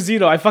 Giancarlo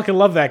Esposito. I fucking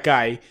love that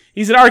guy.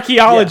 He's an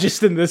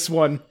archaeologist in this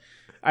one,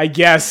 I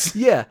guess.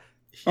 Yeah.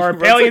 Or a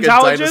Runs like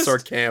paleontologist? dinosaur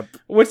camp.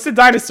 What's the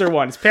dinosaur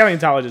one? It's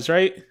paleontologist,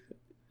 right?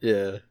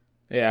 Yeah.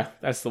 Yeah,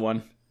 that's the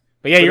one.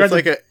 But yeah, But you're at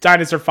it's the like a-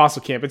 dinosaur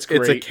fossil camp. It's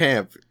great. It's a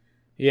camp.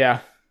 Yeah.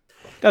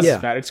 Doesn't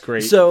Yeah. matter. It's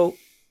great. So,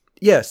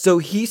 yeah, so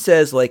he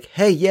says, like,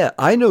 hey, yeah,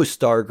 I know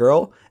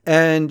Stargirl,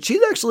 and she's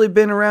actually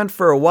been around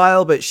for a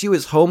while, but she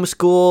was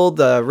homeschooled,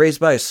 raised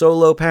by a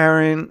solo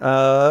parent,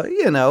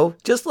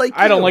 just like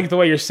I don't you. like the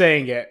way you're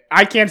saying it.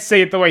 I can't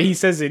say it the way he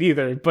says it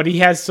either, but he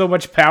has so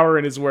much power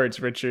in his words,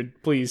 Richard.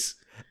 Please.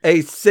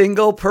 a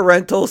single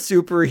parental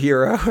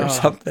superhero or Oh,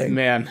 something.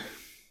 Man.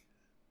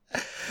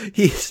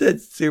 He said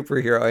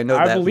superhero. I know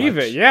that I believe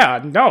much. it.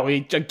 Yeah. No,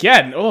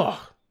 again,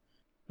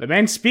 the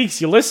man speaks,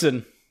 you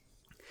listen.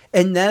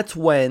 And that's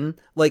when,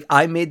 like,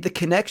 I made the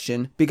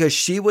connection because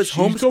she was She's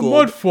the homeschooled.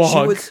 mud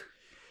frog.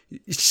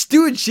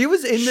 Dude, she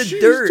was in the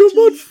dirt.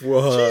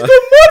 frog.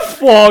 The mud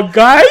frog,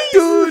 guys!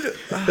 Dude,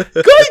 Guys,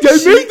 I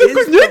She made the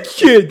is the-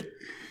 connection!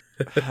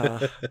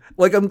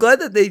 like, I'm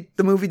glad that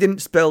the movie didn't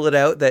spell it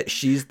out that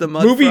she's the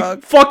mud Movie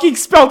frog. fucking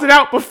spelled it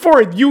out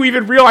before you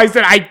even realized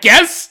that, I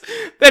guess?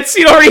 That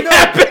scene already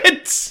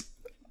happened!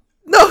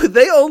 No,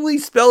 they only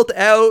spelled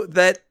out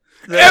that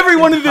the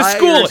Everyone in the entire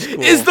school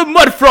is the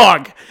mud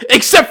frog,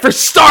 except for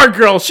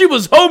Stargirl. She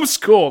was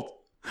homeschooled.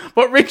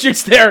 But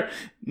Richard's there.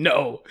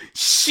 No,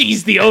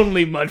 she's the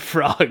only mud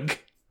frog.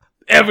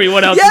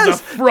 Everyone else is a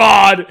Yes!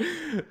 fraud.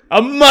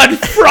 A mud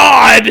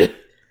fraud!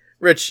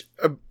 Rich,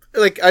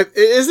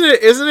 isn't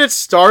it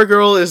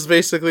Stargirl is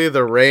basically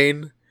the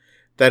rain,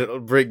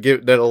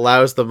 that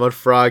allows the mud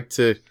frog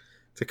to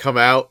come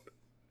out.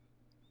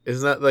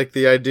 Isn't that like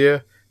the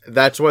idea?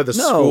 That's why the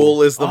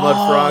school is the mud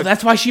frog.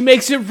 That's why she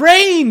makes it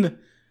rain.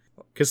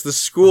 Because the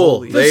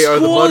school, they are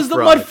the mud is the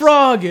mud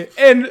frog,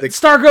 and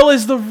Stargirl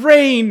is the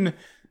rain.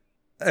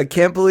 I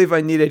can't believe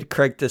I needed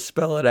Craig to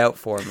spell it out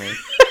for me.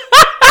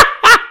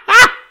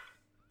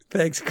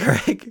 Thanks,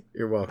 Craig.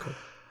 You're welcome.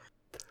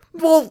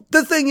 Well,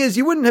 the thing is,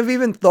 you wouldn't have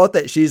even thought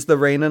that she's the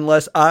rain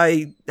unless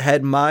I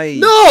had my...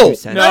 No!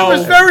 That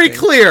was very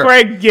clear.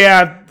 Craig,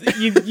 yeah,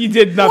 you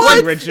did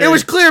nothing, Richard. It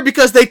was clear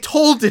because they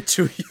told it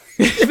to you.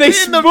 They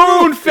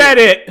spoon-fed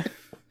it.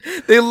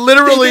 They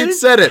literally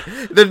said it.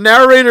 The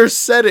narrator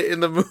said it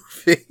in the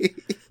movie.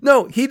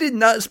 No, he did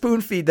not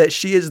spoon-feed that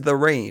she is the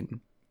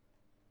rain.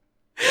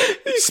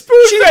 He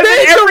spoon-fed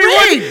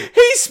everyone.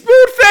 He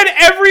spoon-fed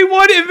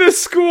everyone in the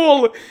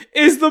school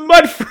is the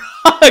mud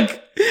frog.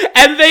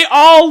 And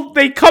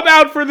they come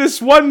out for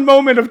this one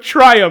moment of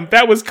triumph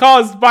that was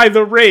caused by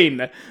the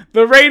rain.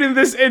 The rain in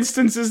this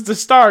instance is the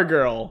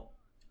Stargirl.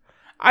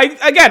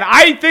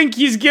 I think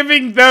he's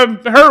giving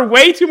her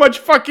way too much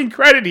fucking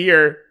credit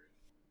here.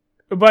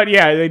 But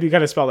yeah, they do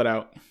kind of spell it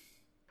out.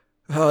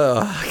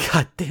 Oh,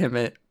 god damn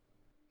it.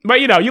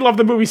 But you love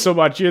the movie so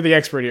much. You're the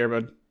expert here,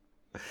 bud.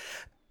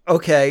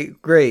 Okay,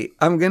 great.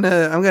 I'm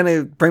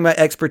gonna bring my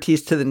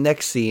expertise to the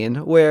next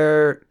scene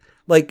where,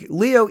 like,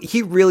 Leo,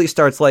 he really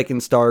starts liking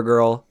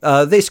Stargirl.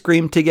 They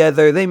scream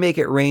together, they make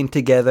it rain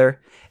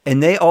together,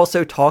 and they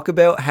also talk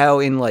about how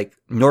in, like,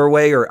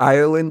 Norway or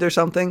Ireland or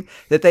something,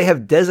 that they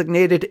have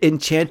designated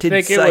enchanted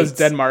sites. I think it was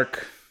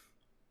Denmark.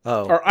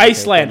 Oh. Or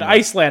Iceland. Okay,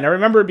 Iceland. I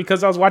remember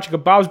because I was watching a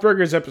Bob's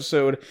Burgers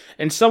episode,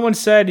 and someone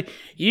said,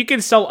 you can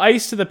sell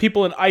ice to the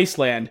people in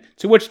Iceland.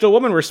 To which the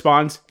woman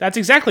responds, that's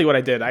exactly what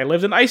I did. I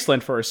lived in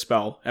Iceland for a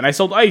spell, and I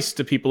sold ice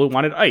to people who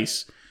wanted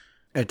ice.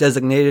 At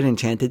designated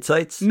enchanted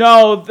sites?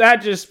 No,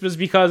 that just was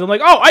because I'm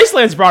like, oh,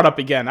 Iceland's brought up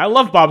again. I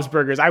love Bob's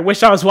Burgers. I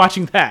wish I was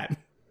watching that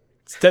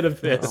instead of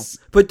this.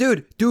 Oh. But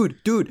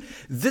dude,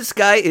 this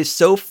guy is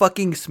so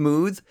fucking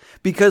smooth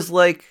because,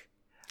 like...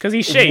 Because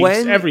he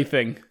shaves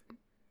everything.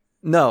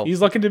 No. He's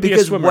looking to be a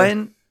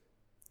swimmer.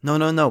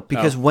 No.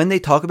 Because when they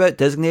talk about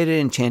designated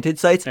enchanted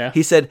sites,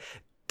 he said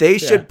they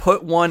should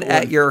put one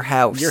at your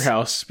house. Your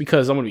house,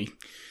 because I'm going to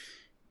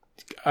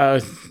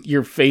be...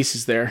 your face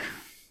is there.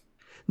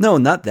 No,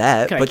 not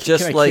that, but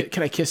just like...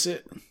 Can I kiss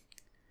it?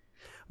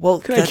 Well,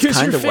 that's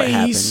kind of what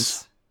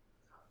happens.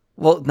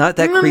 Well, not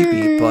that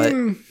creepy, but...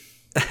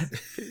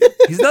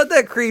 He's not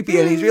that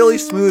creepy, and he's really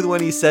smooth when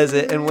he says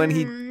it and when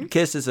he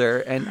kisses her.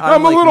 And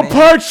I'm like, a little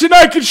parched, and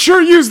I could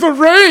sure use the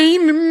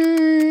rain.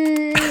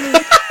 Dude,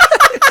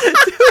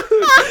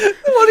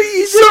 what are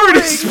you doing? Sorry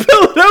to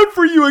spell it out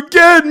for you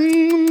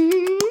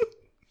again.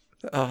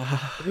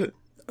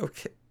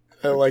 Okay.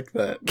 I like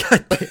that.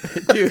 God damn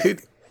it,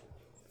 dude.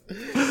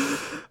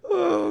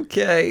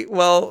 Okay,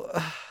 well,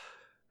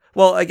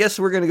 I guess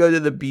we're gonna go to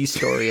the B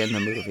story in the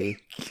movie.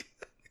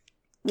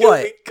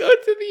 What? Can we go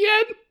to the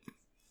end?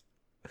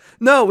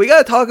 No, we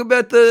gotta talk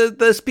about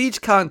the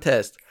speech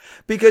contest.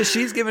 Because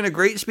she's giving a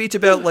great speech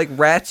about, like,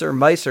 rats or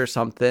mice or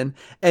something.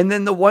 And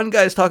then the one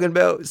guy's talking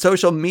about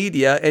social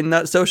media and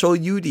not social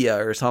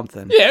udia or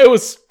something. Yeah, it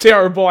was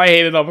terrible. I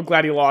hated him. I'm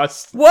glad he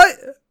lost. What?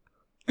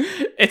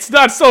 It's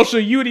not social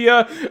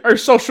udia or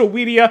social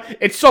media.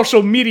 It's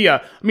social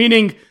media.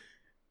 Meaning,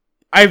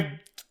 I've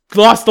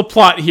lost the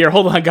plot here.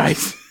 Hold on,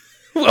 guys.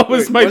 What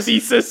was my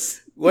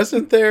thesis?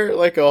 Wasn't there,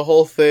 like, a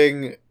whole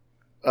thing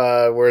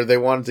where they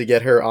wanted to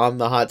get her on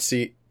the hot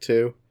seat,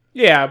 too?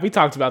 Yeah, we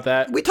talked about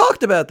that. We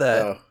talked about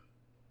that. Oh.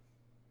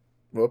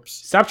 Whoops.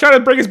 Stop trying to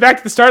bring us back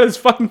to the start of this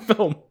fucking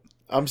film.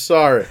 I'm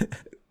sorry.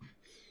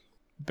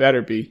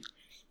 Better be.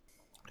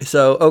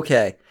 So,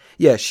 okay.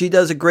 Yeah, she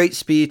does a great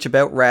speech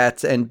about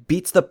rats and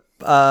beats the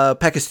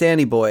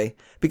Pakistani boy.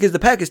 Because the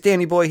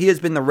Pakistani boy, he has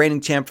been the reigning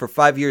champ for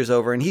 5 years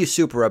over, and he's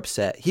super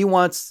upset.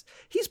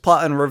 He's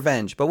plotting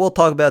revenge, but we'll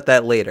talk about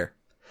that later.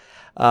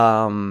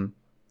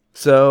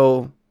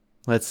 So,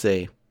 let's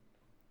see.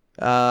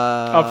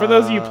 For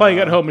those of you playing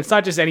at home, it's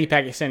not just any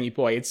Pakistani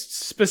boy. It's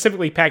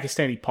specifically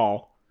Pakistani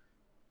Paul.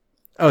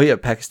 Oh, yeah,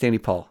 Pakistani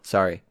Paul.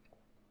 Sorry.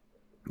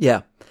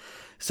 Yeah.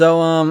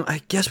 So,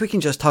 I guess we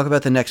can just talk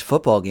about the next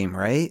football game,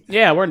 right?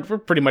 Yeah, we're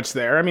pretty much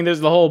there. I mean, there's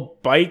the whole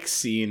bike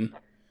scene.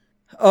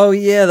 Oh,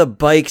 yeah, the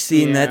bike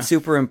scene. That's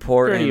super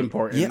important. Pretty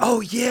important. Yeah.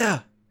 Oh,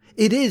 yeah.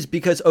 It is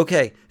because,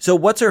 okay, so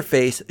what's her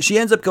face? She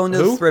ends up going to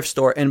the thrift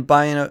store and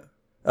buying a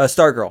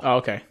Stargirl. Oh,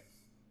 okay.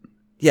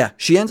 Yeah,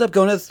 she ends up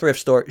going to the thrift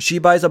store. She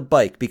buys a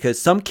bike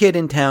because some kid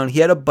in town,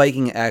 he had a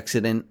biking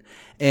accident.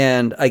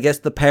 And I guess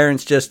the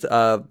parents just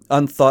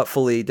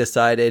unthoughtfully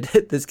decided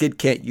this kid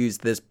can't use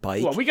this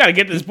bike. Well, we got to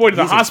get this boy to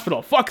the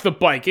hospital. Fuck the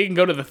bike. He can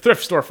go to the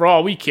thrift store for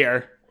all we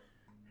care.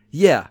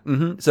 Yeah.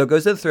 So it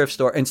goes to the thrift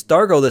store. And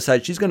Stargirl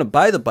decides she's going to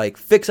buy the bike,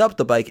 fix up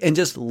the bike, and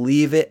just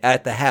leave it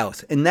at the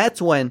house. And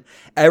that's when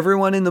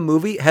everyone in the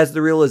movie has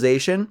the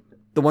realization,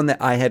 the one that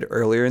I had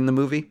earlier in the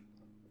movie,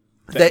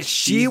 that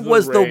she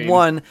was the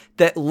one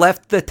that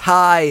left the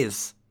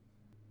ties.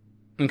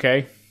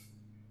 Okay.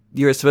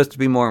 you're supposed to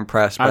be more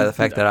impressed by the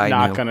fact that I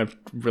not knew. gonna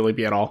really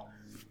be at all.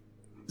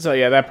 So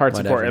yeah, that part's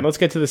Whatever. important. Let's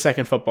get to the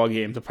second football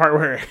game. The part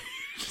where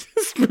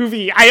this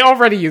movie, I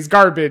already is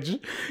garbage,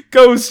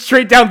 goes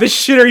straight down the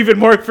shitter even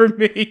more for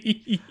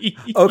me.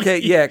 Okay,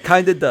 yeah,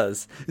 kind of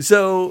does.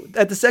 So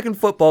at the second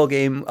football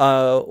game,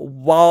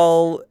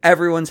 while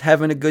everyone's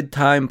having a good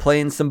time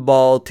playing some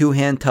ball,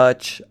 two-hand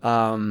touch,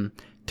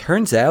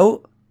 turns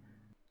out,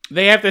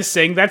 They have to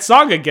sing that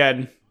song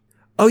again.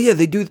 oh yeah,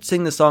 they do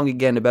sing the song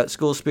again about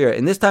school spirit,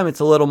 and this time it's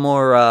a little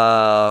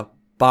more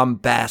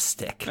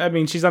bombastic. I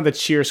mean, she's on the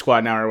cheer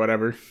squad now or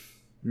whatever.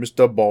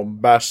 Mr.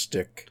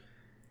 Bombastic.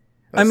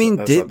 I mean,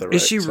 That's not the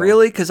is right she song.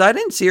 really? Because I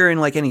didn't see her in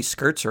like any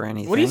skirts or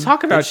anything. What are you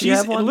talking Did about? she She's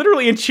have one?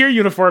 literally in cheer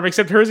uniform,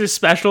 except hers is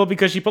special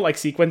because she put like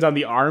sequins on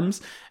the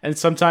arms, and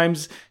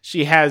sometimes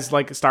she has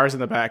like stars in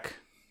the back.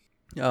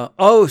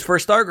 Oh, it's for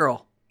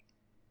Stargirl.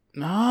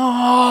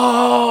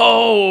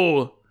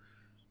 No.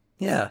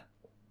 Yeah.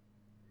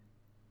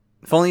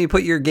 If only you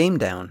put your game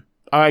down.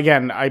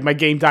 Again, my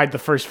game died the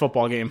first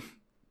football game.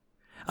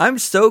 I'm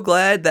so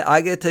glad that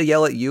I get to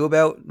yell at you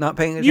about not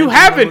paying attention. You to the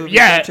haven't movie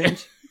yet.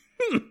 change.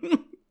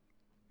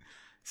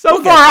 So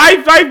We'll far,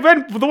 get I've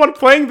been the one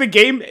playing the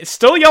game,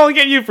 still yelling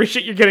at you for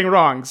shit you're getting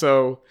wrong.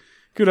 So,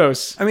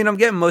 kudos. I mean, I'm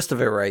getting most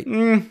of it right.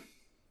 Mm.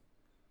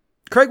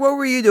 Craig, what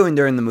were you doing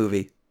during the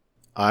movie?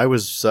 I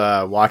was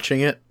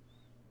watching it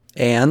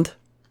And?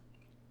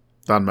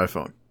 on my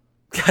phone.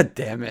 God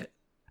damn it.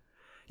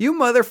 You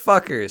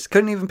motherfuckers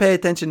couldn't even pay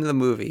attention to the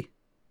movie.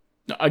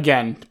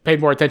 Again, paid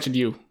more attention to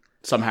you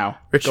somehow. Go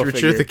Richard,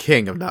 figure. you're the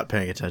king of not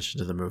paying attention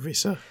to the movie,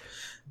 so.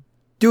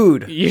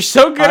 Dude, You're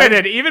so good at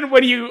it. Even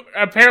when you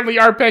apparently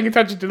are paying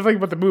attention to nothing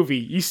but the movie,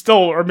 you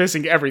still are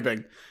missing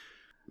everything.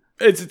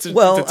 It's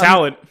a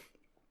talent.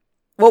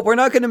 well, we're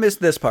not going to miss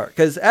this part,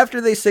 because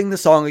after they sing the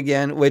song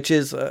again, which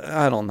is,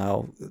 I don't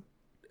know,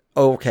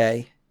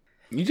 okay.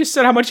 You just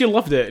said how much you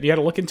loved it, and you had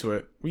to look into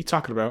it. What are you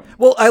talking about?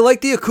 Well, I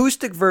like the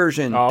acoustic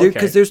version, Oh, because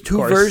okay. there's Of two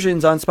course.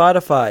 versions on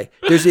Spotify.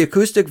 There's the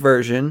acoustic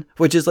version,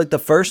 which is like the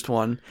first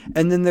one,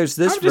 and then there's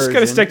this I'm just version,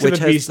 gonna stick to which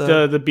has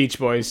the Beach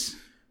Boys.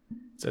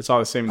 It's all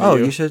the same to Oh,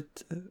 you. you should...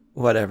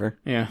 Whatever.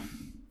 Yeah.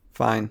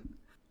 Fine.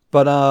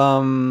 But,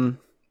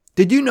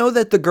 did you know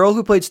that the girl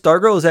who played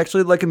Stargirl is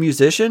actually like a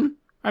musician?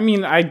 I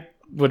mean, I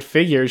would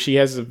figure she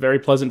has a very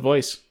pleasant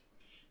voice.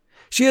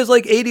 She has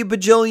like 80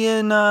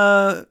 bajillion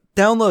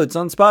downloads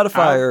on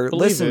Spotify or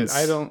Believe listens. it.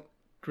 I don't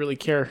really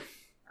care.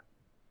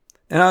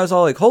 And I was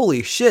all like,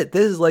 holy shit,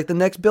 this is like the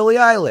next Billie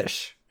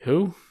Eilish.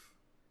 Who?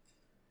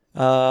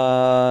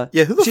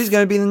 Yeah, who the She's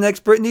going to be the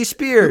next Britney Who the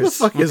Spears.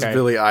 fuck is Okay.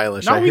 Billie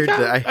Eilish? No, I we heard got,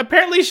 that.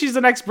 apparently she's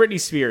the next Britney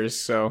Spears,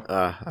 so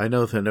I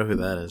know who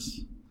that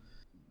is.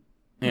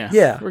 yeah.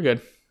 Yeah. We're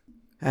good.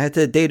 I had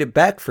to date it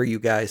back for you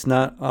guys,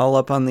 not all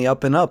up on the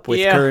up and up with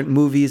Yeah. current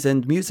movies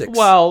and music.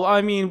 Well, I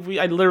mean,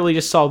 I literally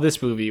just saw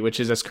this movie, which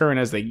is as current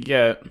as they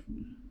get.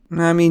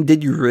 I mean,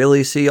 did you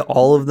really see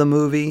all of the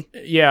movie?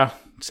 Yeah,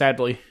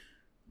 sadly.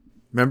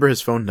 Remember,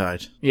 his phone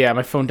died. Yeah,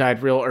 my phone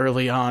died real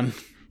early on.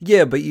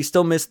 Yeah, but you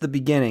still missed the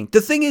beginning.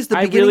 The thing is, the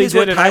I beginning really is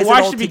what did it. ties I watched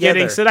it all the beginning,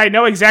 together. said I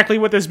know exactly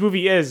what this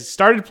movie is,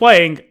 started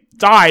playing,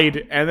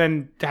 died, and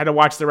then had to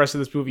watch the rest of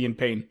this movie in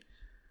pain.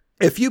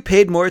 If you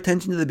paid more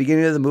attention to the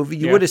beginning of the movie,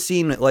 you Yeah. would have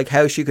seen like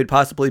how she could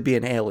possibly be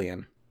an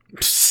alien.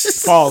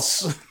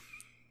 False.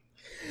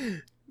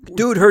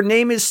 Dude, her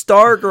name is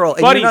Stargirl.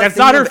 and Buddy, you're that's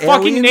not her thinking of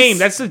fucking aliens? name.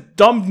 That's a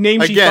dumb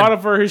name she Again. thought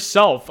of for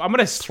herself. I'm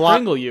gonna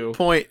strangle you.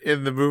 Point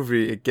in the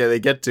movie. They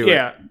get to it.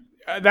 Yeah.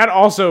 That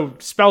also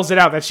spells it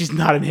out that she's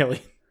not an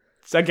alien.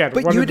 So again,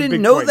 But one you of the didn't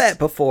big know points. that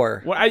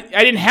before. Well, I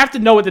didn't have to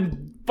know it to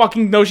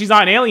fucking know she's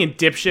not an alien,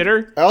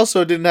 dipshitter. I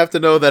also didn't have to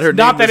know that her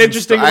Not name that was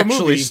interesting of a actually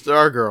movie.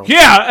 Stargirl.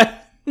 Yeah.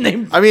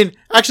 Name. I mean,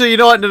 actually, you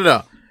know what?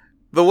 No.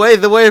 The way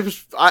it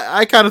was,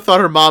 I kind of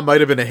thought her mom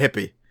might have been a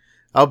hippie.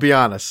 I'll be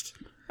honest.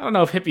 I don't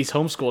know if hippies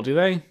homeschool, do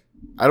they?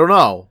 I don't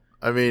know.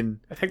 I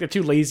mean, I think they're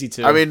too lazy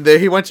to.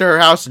 he went to her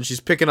house and she's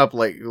picking up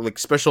like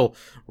special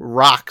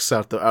rocks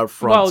out front.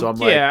 well, so I'm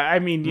like, yeah, I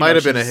mean, might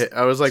have been a hit.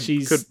 I was like,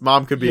 she's-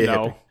 mom could be you a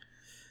know. hippie.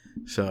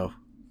 So,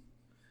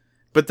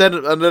 but then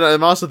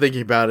I'm also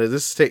thinking about it.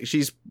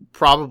 She's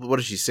probably, what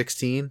is she,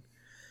 16?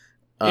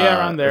 Yeah,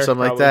 around there, or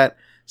something probably. like that.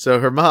 So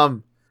her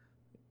mom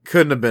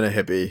couldn't have been a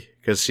hippie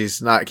because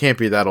can't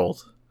be that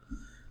old.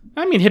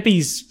 I mean,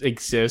 hippies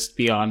exist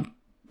beyond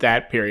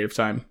that period of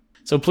time.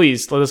 So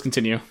please, let us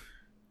continue.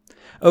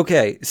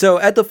 Okay, so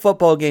at the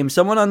football game,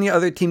 someone on the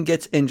other team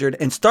gets injured,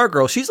 and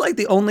Stargirl, she's like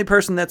the only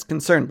person that's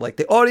concerned. Like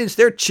the audience,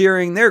 they're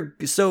cheering. They're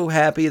so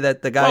happy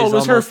that the guy's Well, it was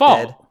almost her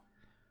fault. dead.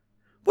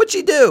 What'd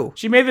she do?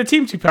 She made the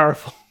team too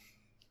powerful.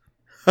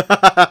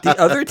 The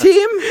other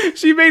team?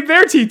 She made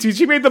their team too.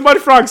 She made the Mud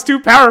Frogs too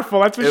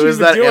powerful. That's what It she's was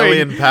been that doing.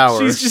 alien power.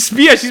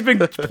 She's been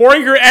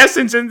pouring her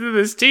essence into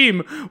this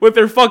team with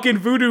their fucking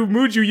voodoo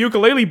muju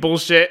ukulele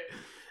bullshit.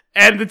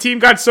 And the team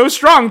got so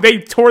strong they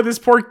tore this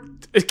poor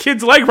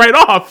kid's leg right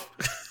off.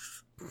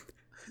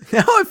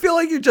 Now I feel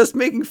like you're just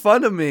making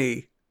fun of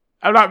me.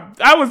 I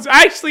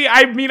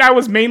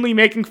was mainly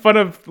making fun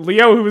of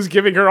Leo, who was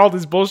giving her all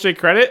this bullshit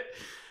credit.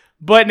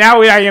 But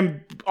now I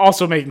am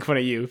also making fun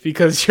of you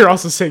because you're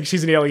also saying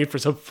she's an alien for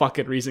some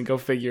fucking reason. Go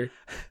figure.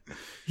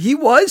 He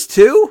was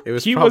too. It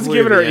was He was probably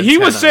giving her. the He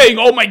was antenna. saying,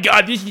 "Oh my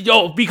god, this is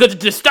all because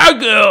it's a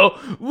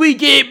Stargirl. We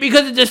get it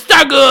because it's a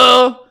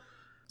Stargirl."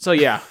 So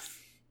yeah,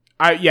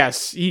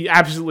 yes, he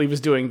absolutely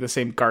was doing the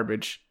same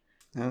garbage.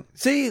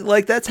 See,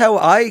 like that's how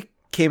I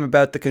came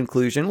about the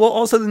conclusion. Well,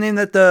 also the name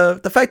that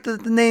the fact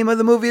that the name of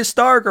the movie is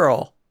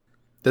Stargirl.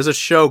 There's a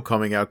show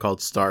coming out called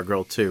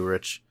Stargirl 2,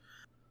 Rich.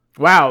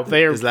 Wow,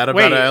 they're Is that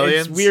about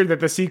aliens? It's weird that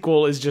the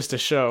sequel is just a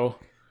show.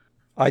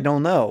 I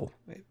don't know.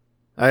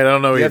 I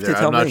don't know You have either. to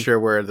tell I'm not me. sure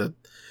where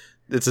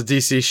it's a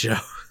DC show.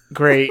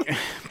 Great,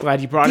 glad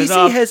you brought it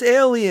up. DC has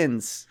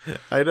aliens.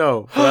 I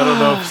know, but I don't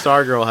know if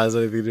Stargirl has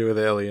anything to do with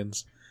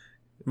aliens.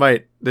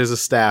 Might. There's a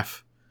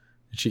staff.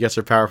 And she gets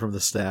her power from the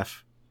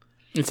staff.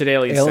 It's an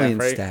alien, Alien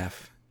staff, right?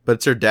 staff. But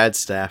it's her dad's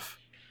staff.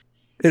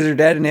 Is her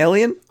dad an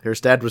alien? Her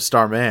dad was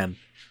Starman.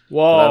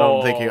 Whoa! But I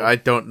don't think I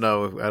don't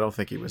know. I don't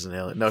think he was an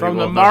alien. No, From he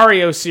the won't.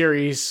 Mario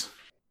series.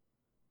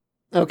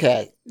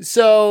 Okay,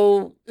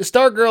 so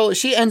Stargirl,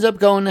 she ends up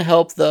going to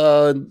help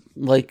the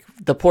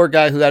poor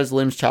guy who got his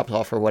limbs chopped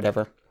off or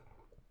whatever.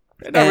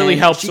 That really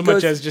And helps she so much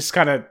goes- as just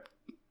kind of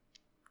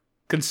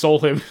console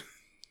him,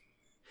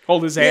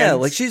 hold his hands. Yeah,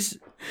 like she's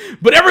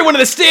But everyone in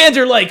the stands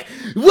are like,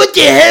 "What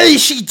the hell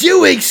is she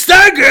doing,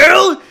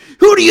 Stargirl?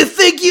 Who do you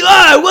think you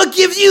are? What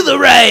gives you the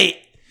right?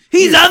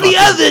 He's on the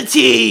other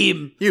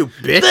team. You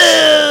bitch!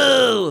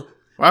 Boo!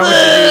 Why would you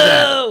do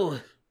that? Boo!"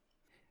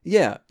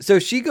 Yeah, so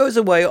she goes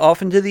away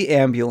off into the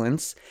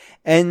ambulance,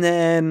 and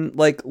then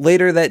like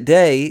later that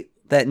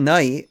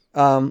night,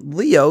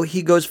 Leo,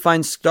 he goes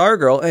find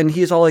Stargirl, and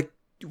he's all like,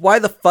 "Why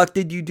the fuck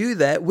did you do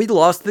that? We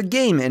lost the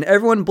game, and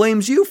everyone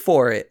blames you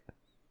for it."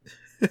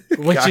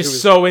 Which Guy is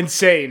was- so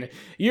insane.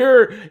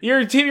 Your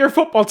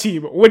football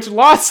team, which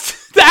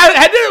lost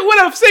that didn't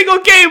win a single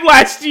game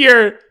last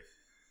year,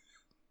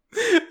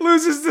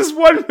 loses this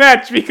one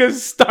match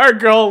because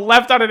Stargirl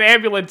left on an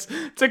ambulance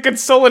to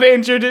console an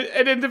injured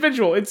an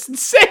individual. It's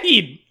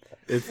insane.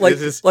 It Like-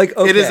 is like,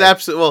 it is okay.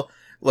 absolutely. Well,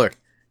 look,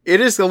 it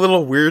is a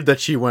little weird that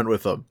she went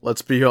with him.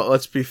 Let's be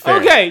fair.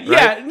 Okay,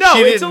 yeah, right? no,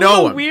 She it's a didn't know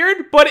little him. weird,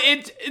 but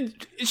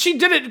she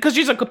did it because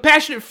she's a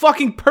compassionate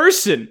fucking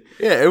person.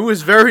 Yeah, it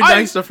was very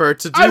nice of her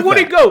to do I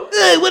wouldn't that.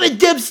 go, "What a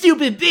dumb,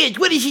 stupid bitch.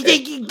 What does she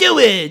think you're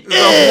doing?" The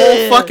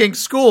whole fucking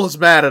school is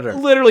mad at her.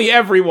 Literally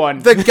everyone.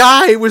 The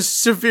guy was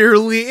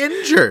severely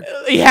injured.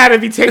 He had to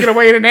be taken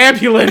away in an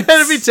ambulance.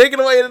 Had to be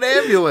taken away in an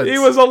ambulance. He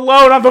was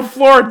alone on the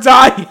floor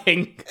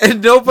dying.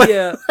 and nobody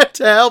Yeah. had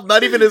to help,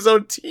 not even his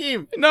own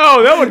team.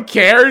 No one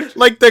cared.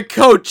 Like the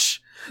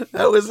coach.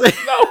 That was it.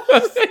 No,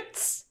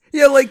 it's...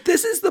 Yeah, like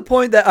this is the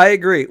point that I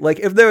agree. Like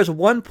if there was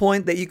one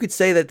point that you could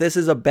say that this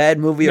is a bad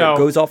movie or No. it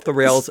goes off the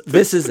rails,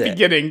 this is it.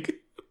 Beginning.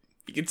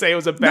 You can say it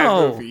was a bad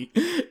No. movie.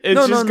 It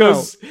No, just no,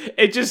 goes.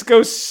 It just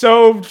goes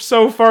so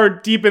far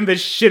deep in the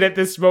shit at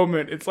this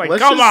moment. It's like,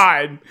 Let's come just-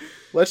 on.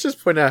 Let's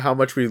just point out how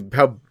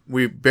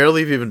we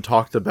barely have even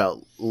talked about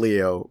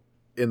Leo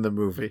in the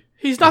movie.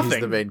 He's nothing.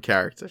 He's the main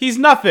character. He's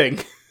nothing.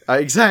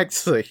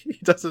 Exactly.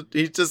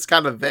 He's just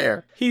kind of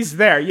there. He's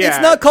there. Yeah.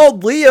 It's not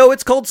called Leo,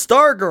 it's called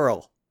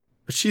Stargirl.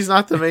 But she's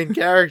not the main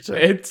character.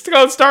 It's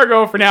called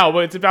Stargirl for now,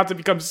 but it's about to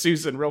become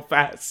Susan real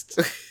fast.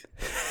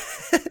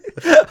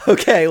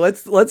 Okay,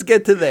 let's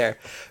get to there.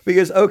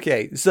 Because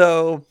okay,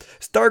 so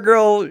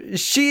Stargirl,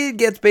 she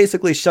gets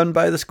basically shunned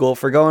by the school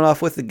for going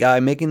off with the guy,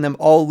 making them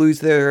all lose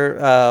their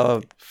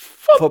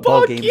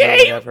football games or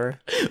whatever.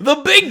 The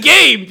big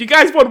game. You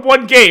guys won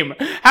one game.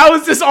 How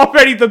is this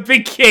already the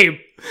big game?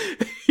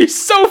 You're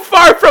so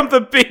far from the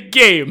big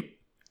game.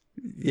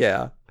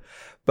 Yeah.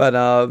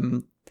 But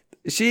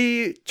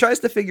she tries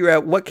to figure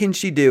out what can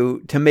she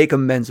do to make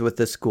amends with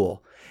the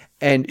school.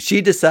 And she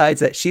decides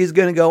that she's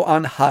going to go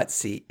on Hot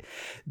Seat,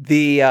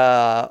 the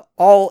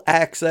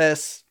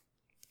all-access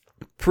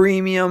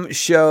premium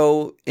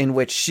show in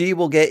which she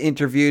will get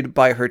interviewed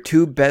by her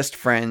two best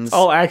friends.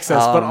 All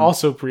access, but Um,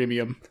 also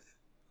premium.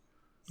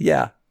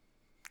 Yeah.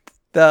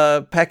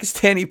 The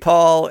Pakistani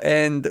Paul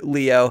and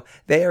Leo,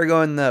 they are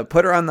going to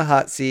put her on the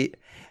hot seat.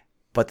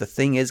 But the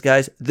thing is,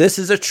 guys, this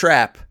is a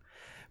trap.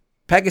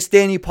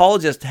 Pakistani Paul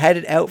just had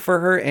it out for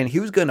her, and he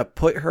was going to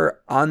put her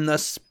on the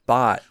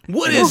spot.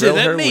 What And is it grill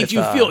that her made with,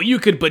 you feel you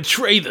could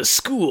betray the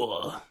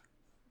school?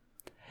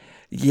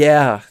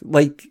 Yeah,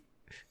 like,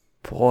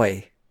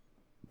 boy.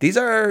 These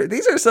are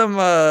some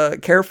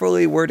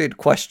carefully worded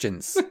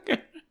questions.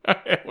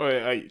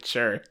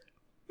 Sure.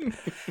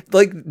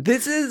 Like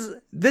this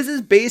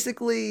is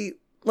basically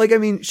like, I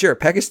mean, sure,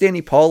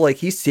 Pakistani Paul, like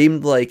he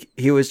seemed like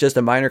he was just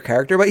a minor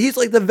character, but he's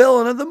like the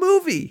villain of the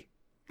movie.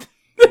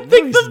 I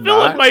think he's the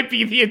villain not. might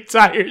be the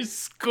entire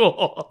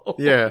school.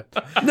 Yeah.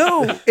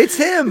 No, it's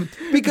him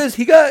because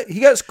he got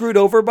screwed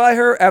over by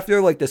her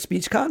after like the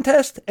speech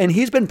contest, and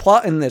he's been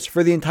plotting this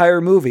for the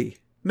entire movie.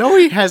 No,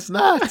 he has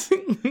not.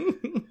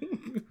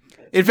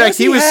 In fact,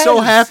 he he was so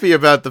has. happy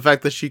about the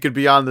fact that she could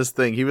be on this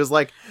thing. He was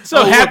like, So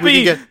 "Oh, look,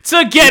 happy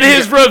to get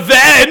his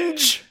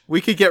revenge. we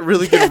could get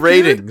really good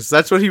ratings."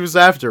 That's what he was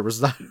after.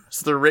 Was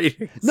the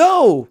ratings?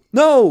 No,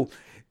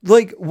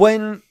 like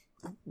when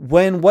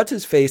when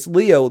what's-his-face,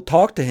 Leo,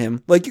 talked to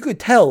him, like, you could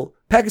tell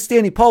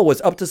Pakistani Paul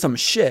was up to some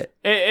shit.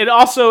 It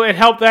also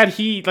helped that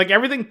he, like,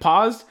 everything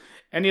paused,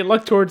 and he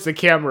looked towards the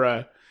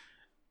camera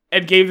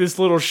and gave this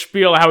little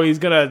spiel how he's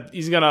gonna,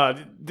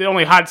 the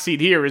only hot seat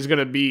here is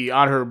gonna be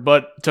on her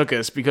butt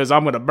tuchus, because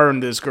I'm gonna burn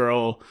this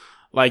girl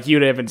like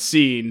you haven't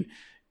seen.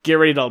 Get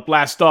ready to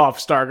blast off,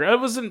 Stargirl. It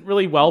wasn't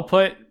really well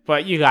put,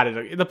 but you got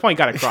it. The point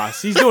got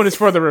across. He's doing this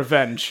for the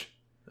revenge.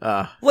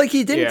 Like,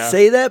 he didn't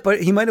say that,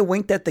 but he might have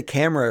winked at the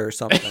camera or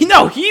something.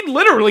 No, he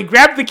literally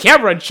grabbed the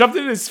camera and shoved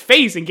it in his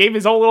face and gave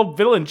his own little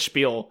villain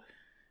spiel.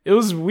 It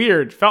was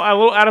weird. Felt a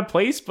little out of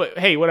place, but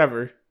hey,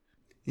 whatever.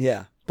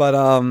 Yeah, but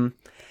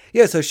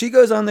yeah, so she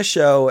goes on the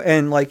show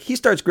and like he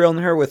starts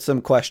grilling her with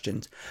some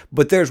questions.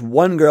 But there's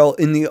one girl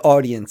in the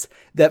audience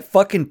that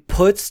fucking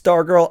puts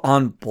Stargirl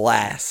on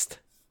blast.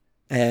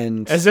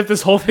 And as if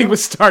this whole thing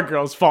was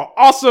Stargirl's fault.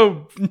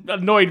 Also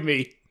annoyed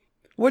me.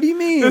 What do you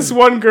mean? This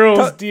one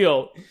girl's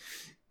deal.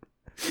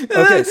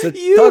 Okay, so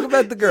talk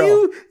about the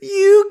girl.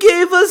 You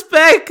gave us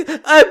back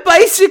a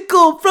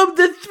bicycle from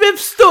the thrift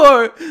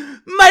store.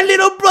 My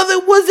little brother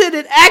was in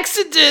an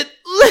accident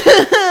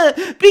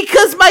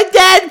because my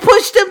dad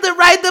pushed him to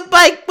ride the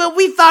bike, but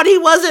we thought he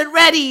wasn't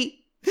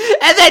ready.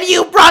 And then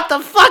you brought the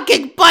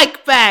fucking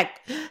bike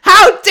back.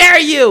 How dare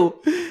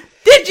you?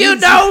 Did you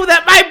know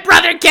that my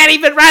brother can't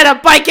even ride a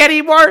bike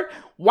anymore?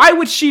 Why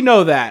would she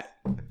know that?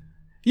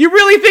 You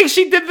really think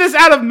she did this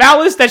out of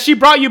malice, that she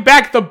brought you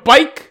back the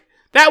bike?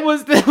 That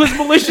was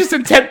malicious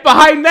intent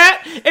behind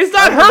that? It's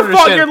not her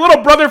fault your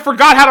little brother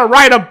forgot how to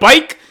ride a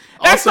bike.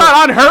 That's Also,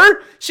 not on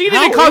her. She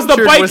didn't cause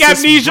the bike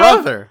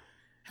amnesia.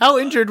 How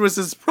injured was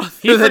his brother?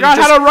 He forgot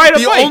how to ride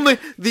a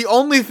bike. The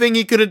only thing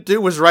he couldn't do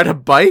was ride a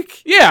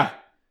bike? Yeah.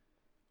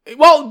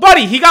 Well,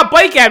 buddy, he got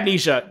bike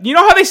amnesia. You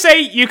know how they say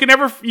you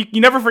never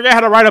forget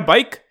how to ride a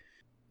bike?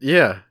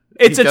 Yeah.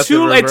 It's a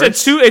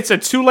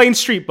 2-lane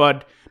street,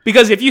 bud.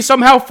 Because if you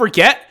somehow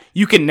forget,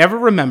 you can never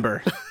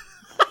remember.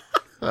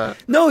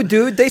 No,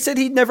 dude, they said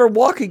he'd never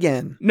walk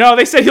again. No,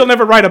 they said he'll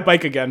never ride a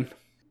bike again.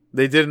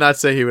 They did not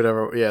say he would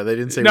ever. Yeah, they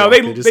didn't say. No,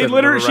 walk. they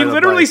literally. She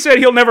literally said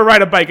he'll never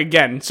ride a bike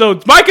again. So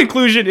my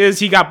conclusion is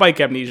he got bike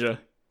amnesia.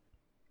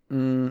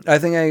 I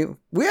think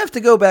we have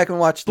to go back and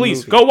watch the movie.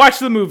 Please, go watch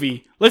the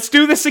movie. Let's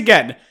do this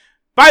again.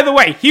 By the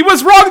way, he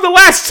was wrong the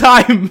last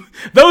time.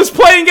 Those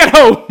playing at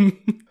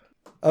home.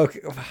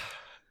 Okay.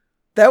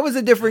 That was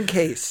a different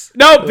case.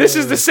 No, this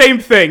is the same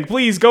thing.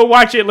 Please, go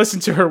watch it.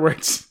 Listen to her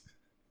words.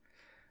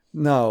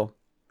 No.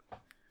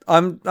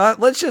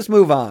 Let's just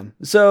move on.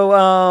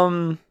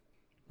 So,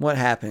 what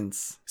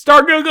happens?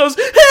 Stargirl goes,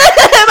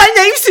 my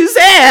name's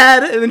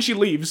Suzanne! And then she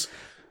leaves.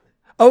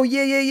 Oh,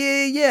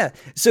 yeah.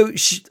 So,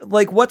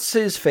 what's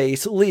his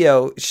face?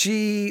 Leo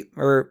tells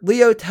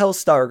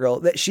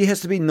Stargirl that she has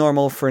to be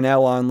normal from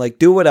now on. Like,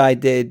 do what I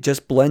did,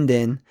 just blend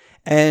in.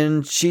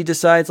 And she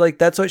decides, like,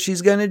 that's what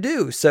she's gonna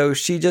do. So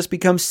she just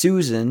becomes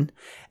Susan,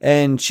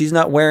 and she's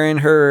not wearing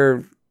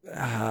her...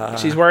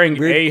 she's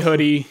wearing a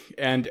hoodie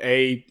and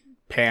a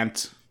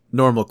pant.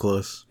 Normal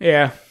clothes.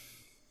 Yeah.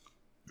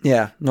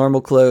 Yeah,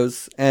 normal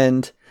clothes.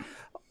 And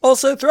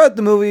also, throughout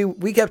the movie,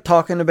 we kept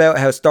talking about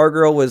how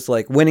Stargirl was,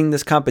 like, winning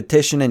this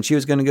competition, and she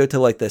was gonna go to,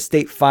 like, the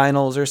state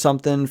finals or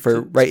something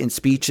for writing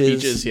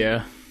speeches.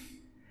 Yeah.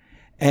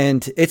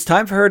 And it's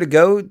time for her to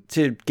go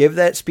to give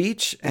that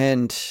speech,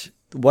 and...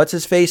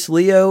 What's-his-face,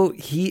 Leo,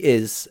 he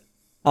is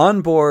on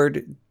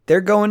board.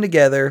 They're going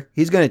together.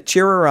 He's going to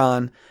cheer her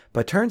on.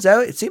 But turns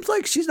out, it seems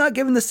like she's not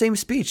giving the same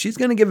speech. She's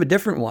going to give a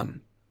different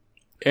one.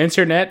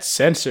 Internet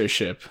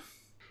censorship.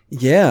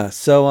 Yeah,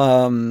 so,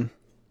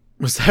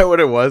 Was that what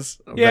it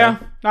was? Okay. Yeah,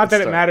 not that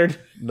it mattered.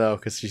 No,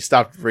 because she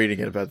stopped reading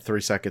it about 3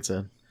 seconds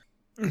in.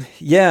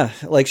 Yeah,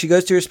 like she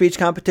goes to her speech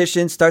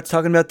competition, starts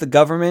talking about the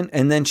government,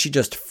 and then she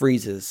just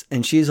freezes.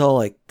 And she's all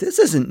like, this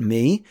isn't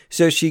me.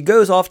 So she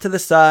goes off to the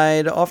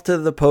side, off to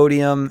the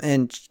podium,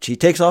 and she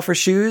takes off her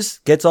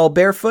shoes, gets all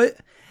barefoot,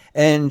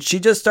 and she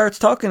just starts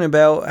talking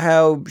about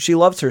how she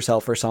loves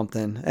herself or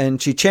something.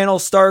 And she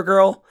channels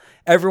Stargirl.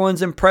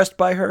 Everyone's impressed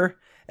by her,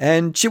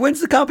 and she wins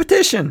the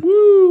competition.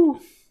 Woo!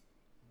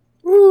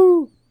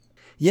 Woo!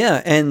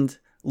 Yeah, and...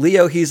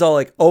 Leo, he's all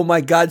like, oh my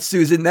God,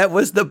 Susan, that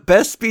was the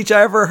best speech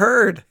I ever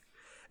heard.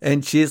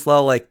 And she's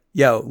all like,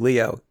 yo,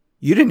 Leo,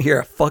 you didn't hear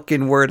a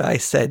fucking word I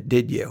said,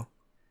 did you?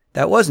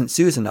 That wasn't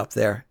Susan up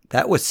there.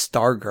 That was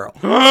Stargirl.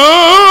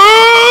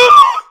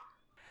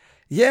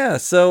 Yeah,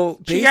 so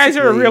do you guys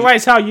ever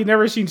realize how you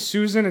never seen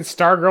Susan and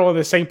Stargirl in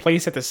the same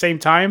place at the same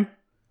time?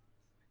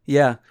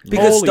 Yeah,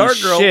 because Holy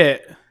Stargirl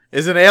shit.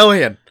 Is an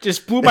alien.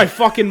 Just blew my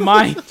fucking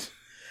mind.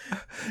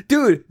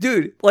 Dude,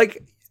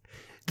 like,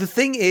 the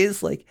thing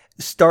is, like,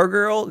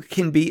 Stargirl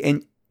can be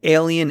an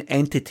alien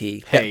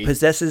entity that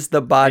possesses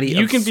the body of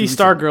You can be Susan.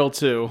 Stargirl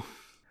too.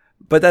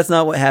 But that's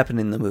not what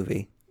happened in the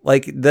movie.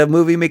 Like, the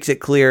movie makes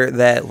it clear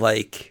that,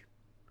 like,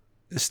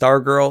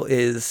 Stargirl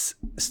is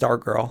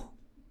Stargirl.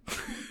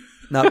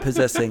 Not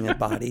possessing a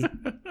body.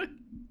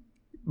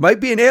 Might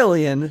be an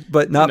alien,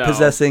 but not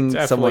possessing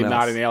someone else. Definitely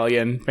not an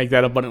alien. Make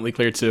that abundantly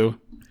clear too.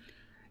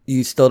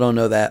 You still don't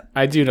know that.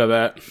 I do know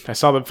that. I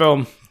saw the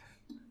film.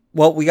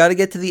 Well, we got to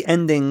get to the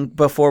ending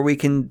before we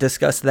can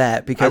discuss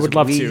that because I would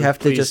love we to. have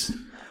to Please. just.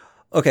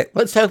 Okay,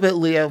 let's talk about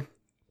Leo.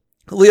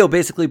 Leo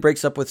basically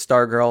breaks up with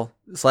Stargirl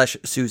 /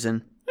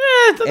 Susan.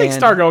 I think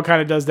And- Stargirl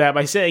kind of does that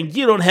by saying,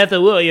 you don't have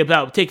to worry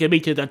about taking me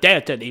to the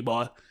dance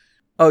anymore.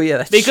 Oh yeah,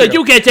 that's Because true.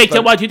 you can't take But-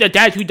 someone to the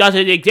dance who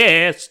doesn't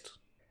exist.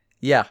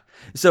 Yeah.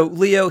 So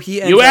Leo,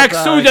 he ends You up,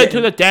 ask Susan getting-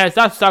 to the dance,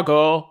 not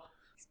Stargirl.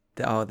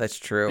 Oh, that's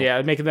true.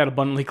 Yeah, making that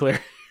abundantly clear.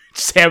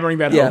 Just hammering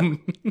that Yeah.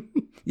 home.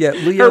 Yeah,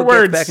 Leo Her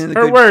words. gets back into the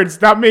Her good.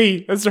 words, not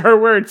me. That's her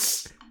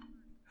words.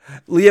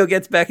 Leo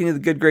gets back into the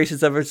good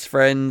graces of his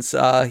friends.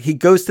 He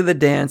goes to the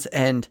dance,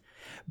 and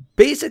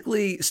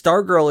basically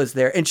Stargirl is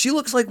there, and she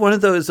looks like one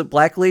of those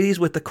black ladies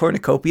with the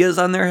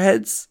cornucopias on their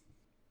heads.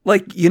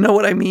 Like, you know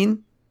what I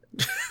mean?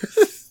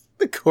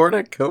 The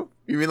cornucopia?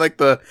 You mean like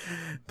the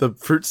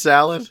fruit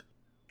salad?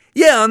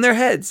 Yeah, on their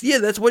heads. Yeah,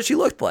 that's what she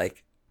looked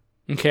like.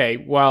 Okay,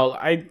 well,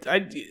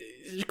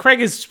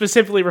 Craig is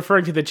specifically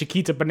referring to the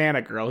Chiquita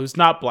Banana Girl, who's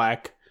not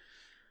black.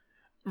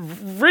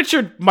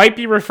 Richard might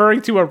be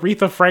referring to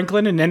Aretha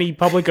Franklin in any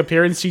public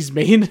appearance she's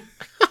made.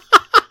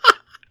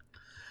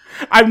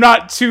 I'm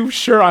not too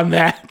sure on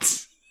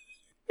that.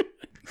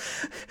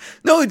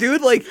 No,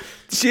 dude, like,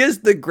 she has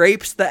the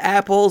grapes, the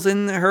apples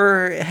in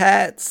her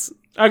hats.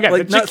 Okay,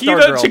 Like, the not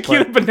Chiquita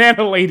Stargirl, but-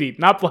 Banana Lady,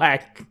 not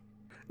black.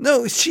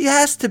 No, she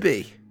has to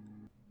be.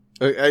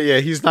 Yeah,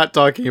 he's not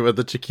talking about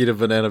the Chiquita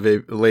Banana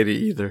Lady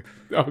either.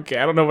 Okay,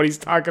 I don't know what he's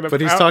talking about.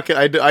 But he's talking.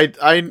 I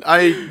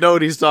know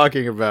what he's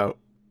talking about.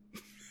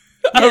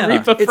 Yeah,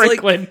 Aretha it's like-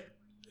 Franklin.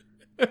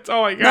 That's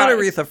all I got. Not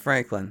Aretha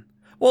Franklin.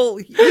 Well,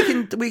 we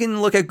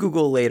can look at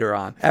Google later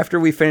on after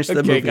we finish the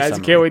Okay, movie guys,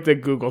 summary. can't wait to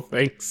Google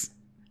things.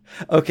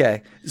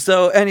 Okay,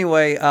 so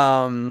anyway,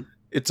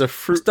 It's a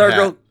fruit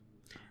Stargirl.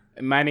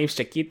 hat. My name's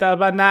Chiquita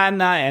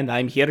Banana, and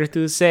I'm here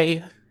to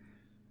say,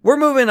 We're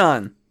moving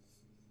on.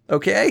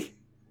 Okay.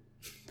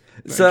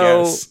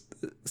 So guess.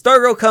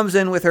 Stargirl comes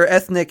in with her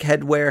ethnic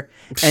headwear,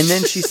 and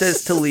then she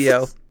says to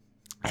Leo,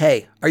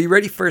 "Hey, are you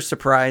ready for a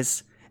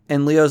surprise?"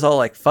 And Leo's all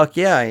like, "Fuck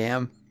yeah, I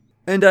am."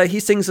 And he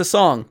sings a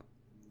song.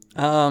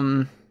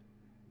 I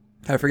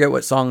forget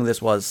what song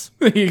this was.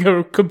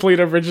 a complete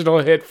original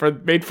hit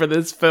made for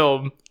this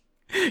film.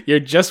 You're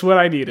just what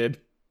I needed.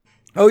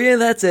 Oh yeah,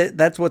 that's it.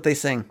 That's what they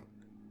sing.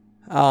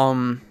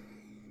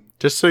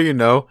 Just so you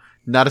know,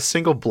 not a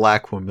single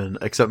black woman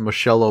except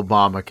Michelle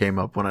Obama came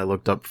up when I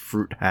looked up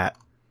fruit hat.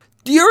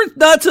 You're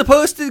not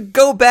supposed to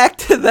go back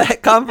to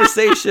that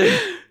conversation.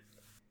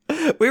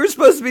 We were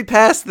supposed to be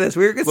past this.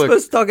 We were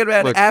supposed to talk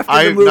about it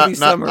after the movie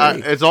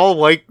summary. It's all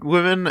white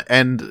women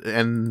and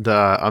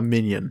a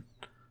minion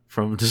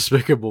from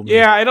Despicable Me.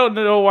 Yeah, I don't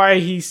know why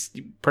he's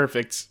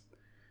perfect.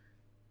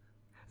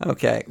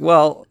 Okay,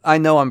 well, I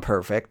know I'm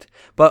perfect,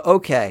 but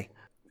okay.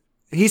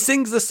 He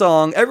sings the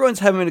song, everyone's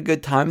having a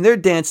good time, they're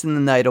dancing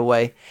the night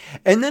away,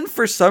 and then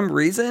for some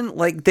reason,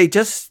 like, they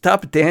just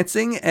stop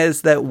dancing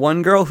as that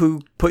one girl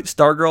who put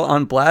Stargirl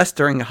on blast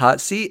during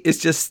Hot Seat is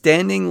just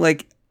standing,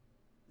 like,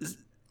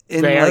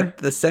 in, There? like,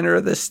 the center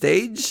of the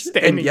stage and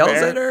Standing yells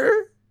there? at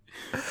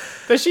her?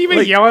 Does she even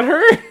Like- yell at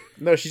her?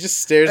 No, she just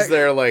stares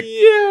there like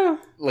Yeah.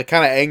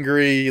 kind of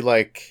angry,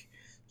 like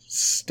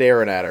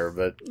staring at her.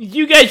 But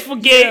You guys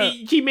forget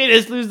he made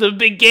us lose the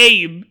big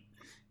game.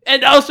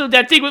 And also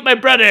that thing with my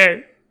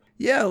brother.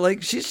 Yeah,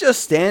 like, she's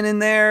just standing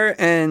there,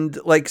 and,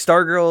 like,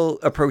 Stargirl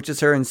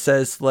approaches her and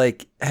says,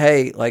 like,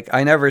 hey, like,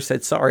 I never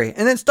said sorry.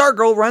 And then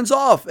Stargirl runs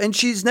off, and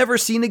she's never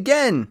seen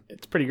again.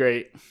 It's pretty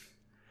great.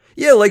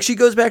 Yeah, like, she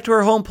goes back to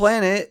her home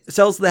planet,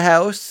 sells the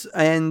house,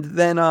 and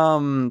then,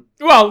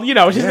 Well, you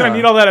know, she's Yeah. gonna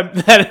need all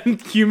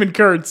that human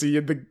currency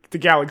in the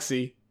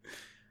galaxy.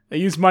 They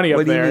use money up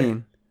what do there. you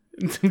mean?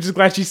 I'm just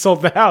glad she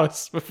sold the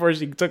house before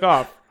she took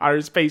off on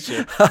her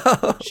spaceship.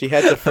 she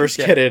had to first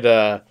Okay. get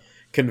it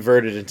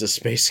converted into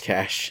space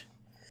cash.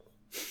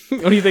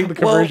 What do you think the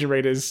Well- conversion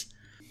rate is?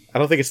 I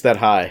don't think it's that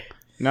high.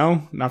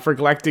 No? Not for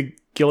galactic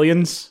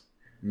Gillians?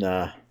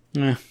 Nah.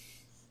 Eh.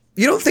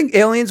 You don't think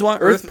aliens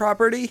want Earth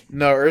property?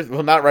 No, Earth.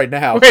 Well, not right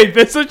now. Wait,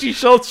 that's what she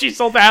sold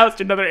the house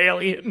to another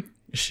alien.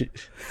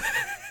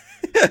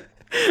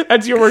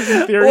 That's your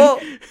working theory? Well,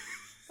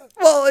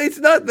 it's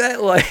not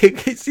that,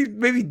 like, she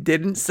maybe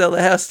didn't sell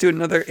the house to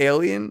another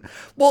alien.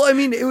 Well, I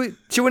mean,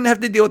 she wouldn't have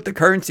to deal with the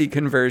currency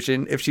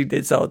conversion if she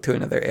did sell it to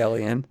another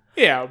alien.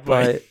 Yeah,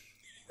 but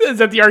But is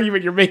that the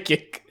argument you're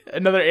making?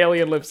 Another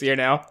alien lives here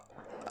now.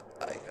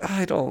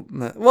 I don't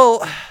know.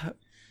 Well,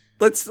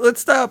 let's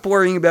stop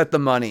worrying about the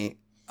money.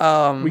 We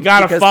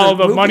gotta because follow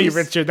the money, movies-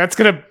 Richard. That's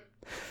gonna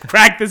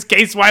crack this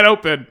case wide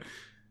open.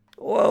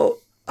 Well,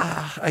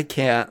 I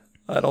can't.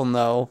 I don't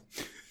know.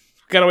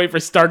 Gotta wait for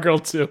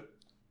Stargirl 2.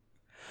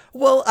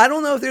 Well, I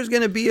don't know if there's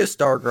going to be a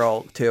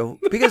Stargirl too,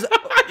 because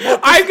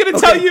I'm gonna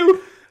tell okay. you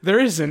there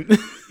isn't.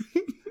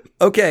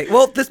 Okay,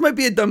 well, this might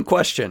be a dumb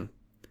question,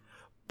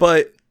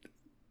 but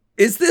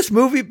is this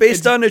movie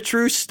based on a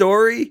true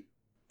story?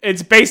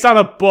 It's based on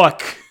a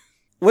book.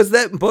 Was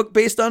that book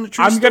based on a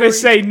true I'm story? gonna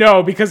say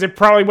no because it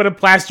probably would have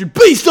plastered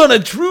based on a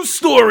true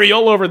story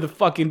all over the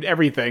fucking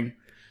everything.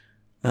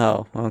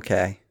 Oh,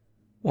 okay.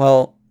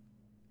 Well,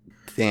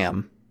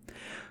 damn.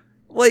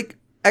 Like,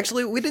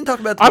 actually, we didn't talk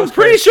about the I'm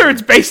pretty sure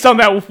it's based on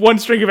that one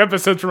string of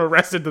episodes from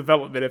Arrested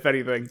Development, if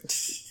anything.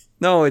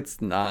 No,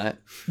 it's not.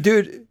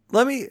 Dude,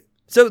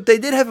 So they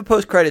did have a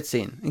post-credit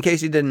scene, in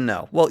case you didn't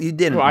know. Well, you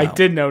didn't know. I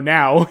did know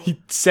now.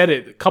 He said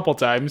it a couple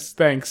times.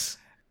 Thanks.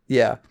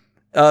 Yeah.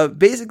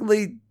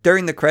 Basically,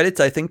 during the credits,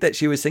 I think that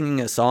she was singing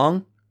a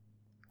song.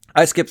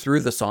 I skipped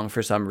through the song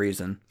for some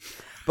reason.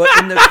 But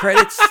in the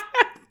credits,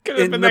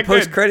 in the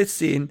post-credit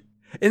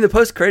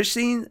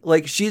scene,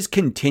 like, she's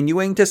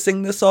continuing to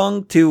sing the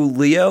song to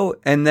Leo,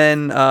 and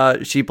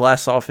then she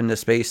blasts off into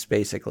space,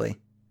 basically.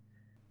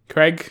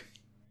 Craig?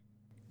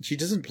 She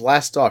doesn't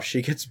blast off.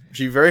 She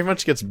very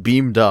much gets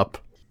beamed up.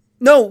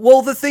 No,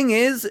 well, the thing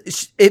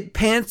is, it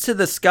pans to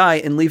the sky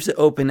and leaves it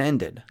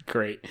open-ended.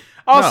 Great.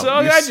 Also, no,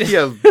 I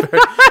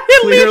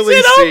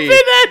clearly see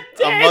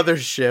a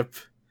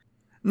mothership.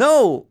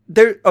 No,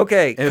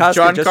 okay. And Casca,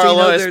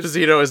 Giancarlo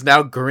Esposito is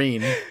now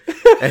green.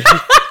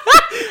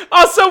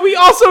 Also, we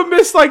also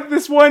missed like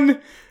this one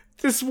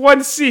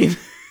scene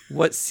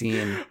What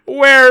scene?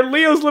 where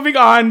Leo's living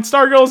on,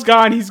 Stargirl's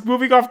gone, he's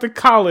moving off to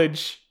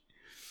college.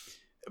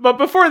 But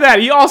before that,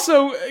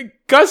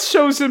 Gus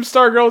shows him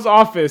Stargirl's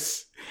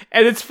office,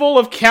 and it's full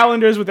of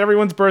calendars with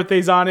everyone's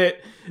birthdays on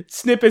it,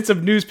 snippets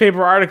of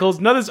newspaper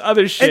articles, none of this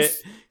other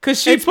shit. Because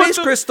she put space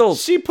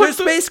crystals. They're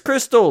space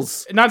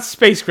crystals. Not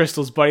space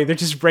crystals, buddy. They're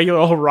just regular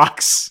old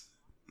rocks.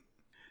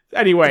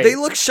 Anyway. They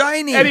look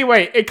shiny.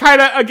 Anyway, it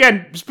kind of,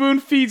 again, spoon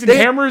feeds and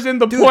hammers in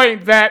the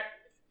point that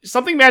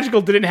something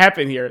magical didn't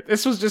happen here.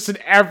 This was just an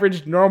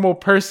average, normal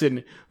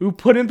person who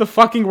put in the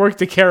fucking work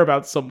to care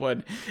about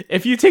someone.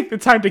 If you take the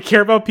time to care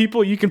about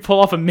people, you can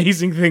pull off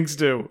amazing things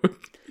too.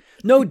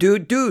 No,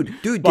 dude, did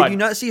you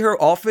not see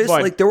her office?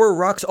 Bud. Like, there were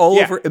rocks all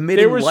over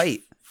emitting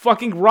light.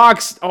 Fucking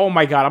rocks. Oh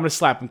my god, I'm gonna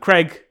slap him.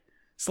 Craig,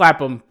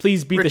 slap him.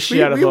 Please beat the shit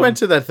out of him. We went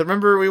to that.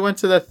 Remember, we went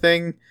to that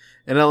thing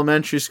in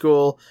elementary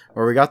school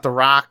where we got the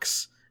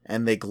rocks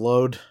and they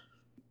glowed.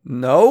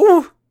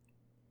 No?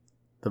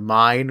 The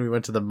mine. We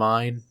went to the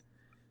mine.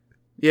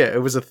 Yeah,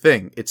 it was a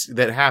thing.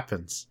 That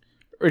happens.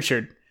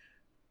 Richard,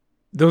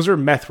 those are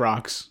meth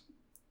rocks.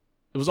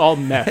 It was all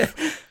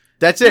meth.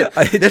 That's it.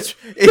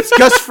 It's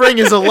Gus Fring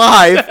is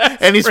alive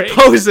and he's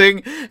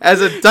posing as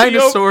a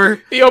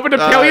dinosaur. He opened a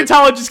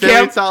paleontologist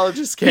camp.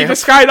 He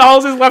disguised all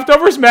of his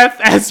leftovers meth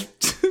as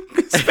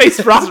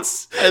space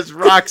rocks. as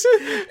rocks.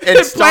 And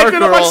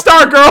Stargirl.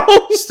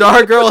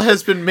 Stargirl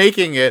has been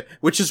making it,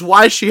 which is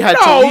why she had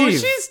to leave. No,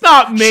 she's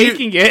not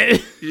making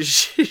it. He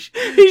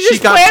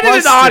just planted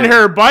it on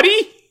her,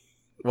 buddy.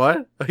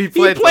 What? He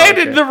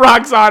planted the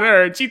rocks on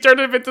her, and she turned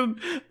them into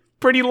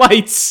pretty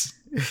lights.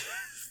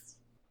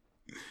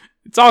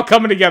 It's all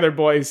coming together,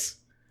 boys.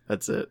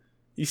 That's it.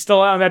 He's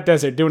still out in that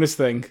desert doing his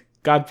thing.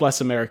 God bless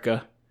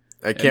America.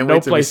 I can't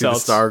wait to see the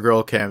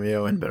Stargirl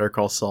cameo in Better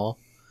Call Saul.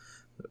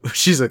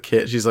 She's a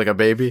kid. She's like a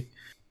baby.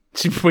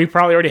 We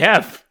probably already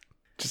have.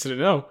 Just didn't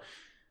know.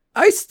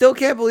 I still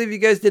can't believe you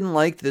guys didn't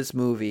like this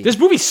movie. This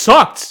movie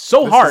sucked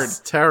so hard. This is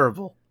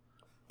terrible.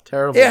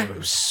 Terrible. Yeah, movie. It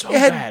was so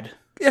bad.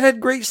 It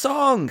had great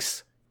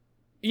songs.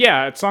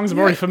 Yeah, it's songs I'm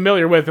already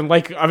familiar with and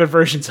like other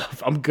versions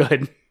of. I'm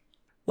good.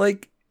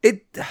 Like,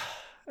 it...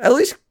 At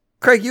least,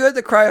 Craig, you had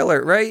the cry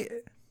alert, right?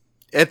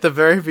 At the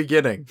very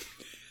beginning.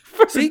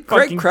 See,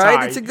 Craig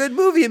cried. It's a good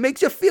movie. It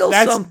makes you feel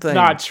something. That's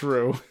not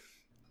true.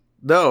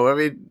 No. I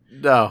mean,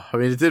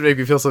 it did make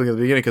me feel something at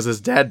the beginning because his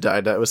dad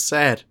died. That was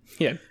sad.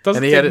 Yeah, it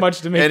doesn't take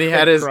much to make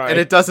Craig cry. And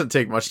it doesn't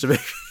take much to make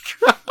me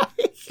cry.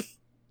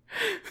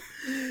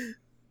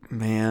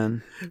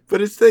 Man.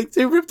 But it's like,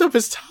 they ripped up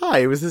his tie.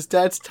 It was his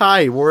dad's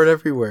tie. He wore it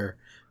everywhere.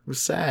 It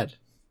was sad.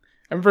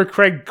 I remember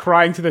Craig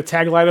crying to the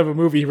tagline of a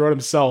movie he wrote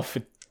himself.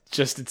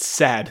 It's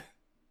sad.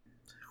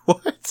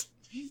 What?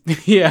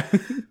 Yeah.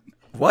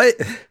 What?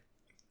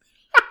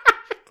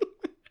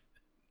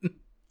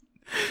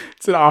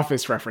 It's an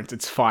Office reference.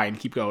 It's fine.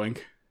 Keep going.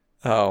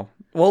 Oh.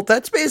 Well,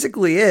 that's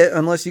basically it,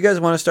 unless you guys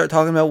want to start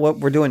talking about what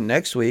we're doing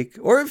next week.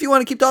 Or if you want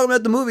to keep talking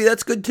about the movie,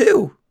 that's good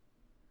too.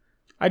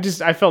 I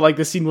felt like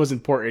this scene was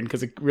important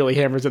because it really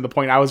hammers in the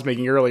point I was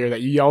making earlier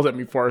that you yelled at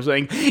me for,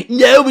 saying,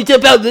 "No, it's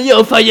about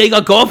Leo finding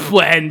a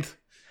girlfriend."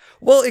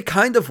 Well, it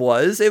kind of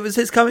was. It was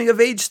his coming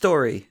of age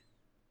story.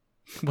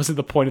 Wasn't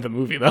the point of the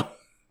movie, though.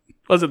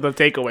 Wasn't the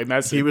takeaway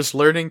message. He was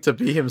learning to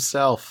be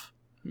himself.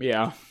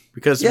 Yeah.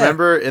 Because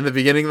remember, in the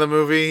beginning of the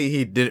movie,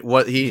 he did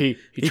what he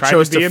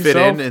chose to fit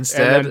in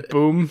instead. And then,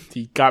 boom,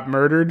 he got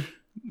murdered,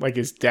 like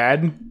his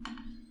dad.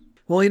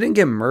 Well, he didn't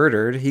get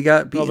murdered. He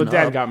got beaten up. Well, the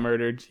dad got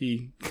murdered.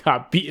 He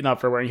got beaten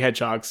up for wearing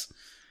hedgehogs.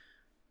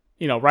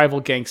 You know, rival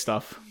gang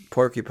stuff.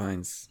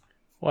 Porcupines.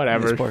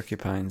 Whatever. It's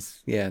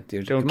porcupines. Yeah,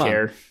 dude. Don't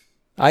care.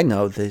 I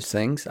know these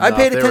things. I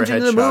paid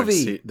attention to the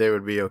movie. They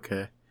would be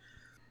okay.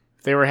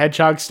 If they were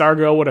hedgehogs,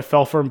 Stargirl would have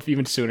fell for him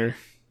even sooner.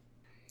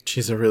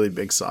 She's a really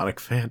big Sonic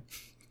fan.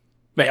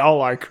 They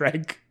all are,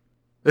 Craig.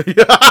 Wait,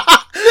 what?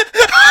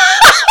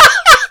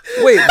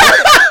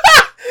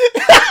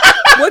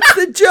 What's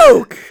the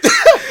joke?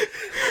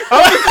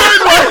 Oh,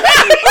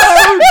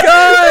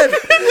 God!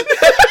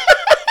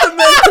 The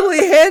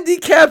mentally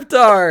handicapped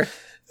are.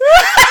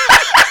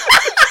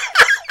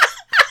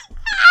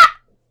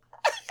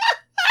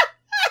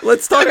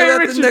 Let's talk Hey, about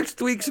Richard. the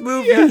next week's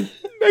movie. Yeah.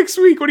 Next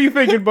week, what are you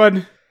thinking,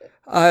 bud?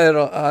 I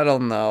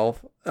don't know.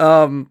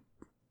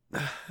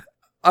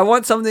 I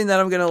want something that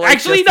I'm gonna like.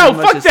 Actually, just no, as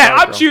much fuck as that.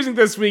 I'm Stargirl. choosing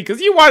this week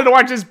because you wanted to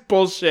watch this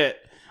bullshit.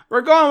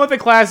 We're going with the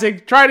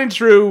classic, tried and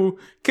true,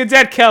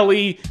 Cadet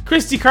Kelly,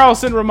 Christy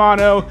Carlson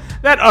Romano,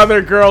 that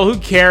other girl, who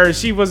cares?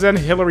 She was in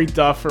Hillary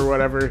Duff or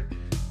whatever.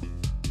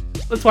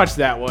 Let's watch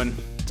that one.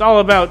 It's all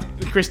about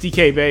Christy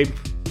K, babe.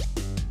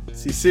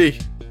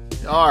 CC.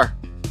 R.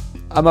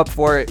 I'm up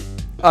for it.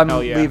 I'm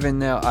Hell yeah. leaving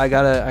now. I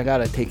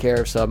gotta take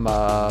care of some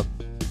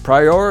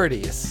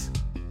priorities.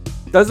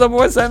 Does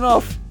someone sign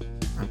off?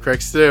 I'm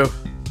Craig Stew.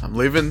 I'm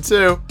leaving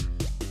too.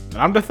 And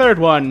I'm the third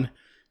one.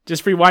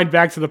 Just rewind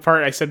back to the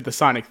part I said the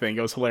Sonic thing.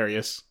 It was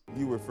hilarious.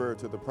 You refer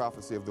to the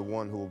prophecy of the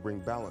one who will bring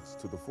balance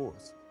to the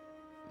Force.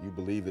 You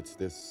believe it's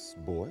this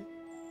boy?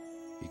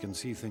 He can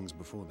see things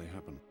before they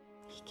happen.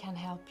 He can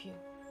help you.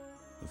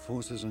 The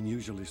Force is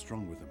unusually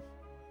strong with him.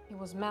 He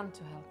was meant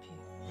to help you.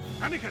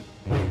 Anakin!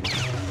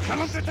 Tell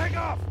him to take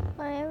off!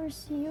 Will I ever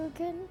see you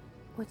again?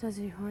 What does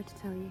your heart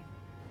tell you?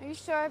 Are you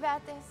sure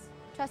about this?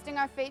 Trusting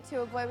our fate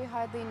to a boy we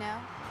hardly know?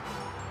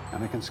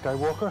 Anakin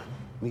Skywalker,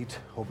 meet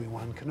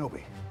Obi-Wan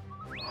Kenobi.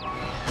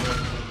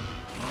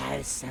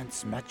 I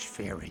sense much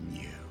fear in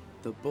you.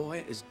 The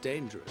boy is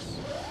dangerous.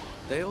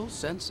 They all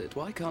sense it.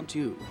 Why can't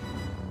you?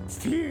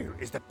 Fear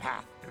is the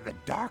path to the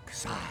dark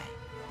side.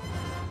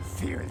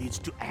 Fear leads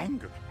to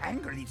anger.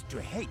 Anger leads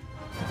to hate.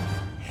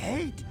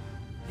 Hate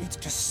leads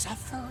to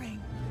suffering.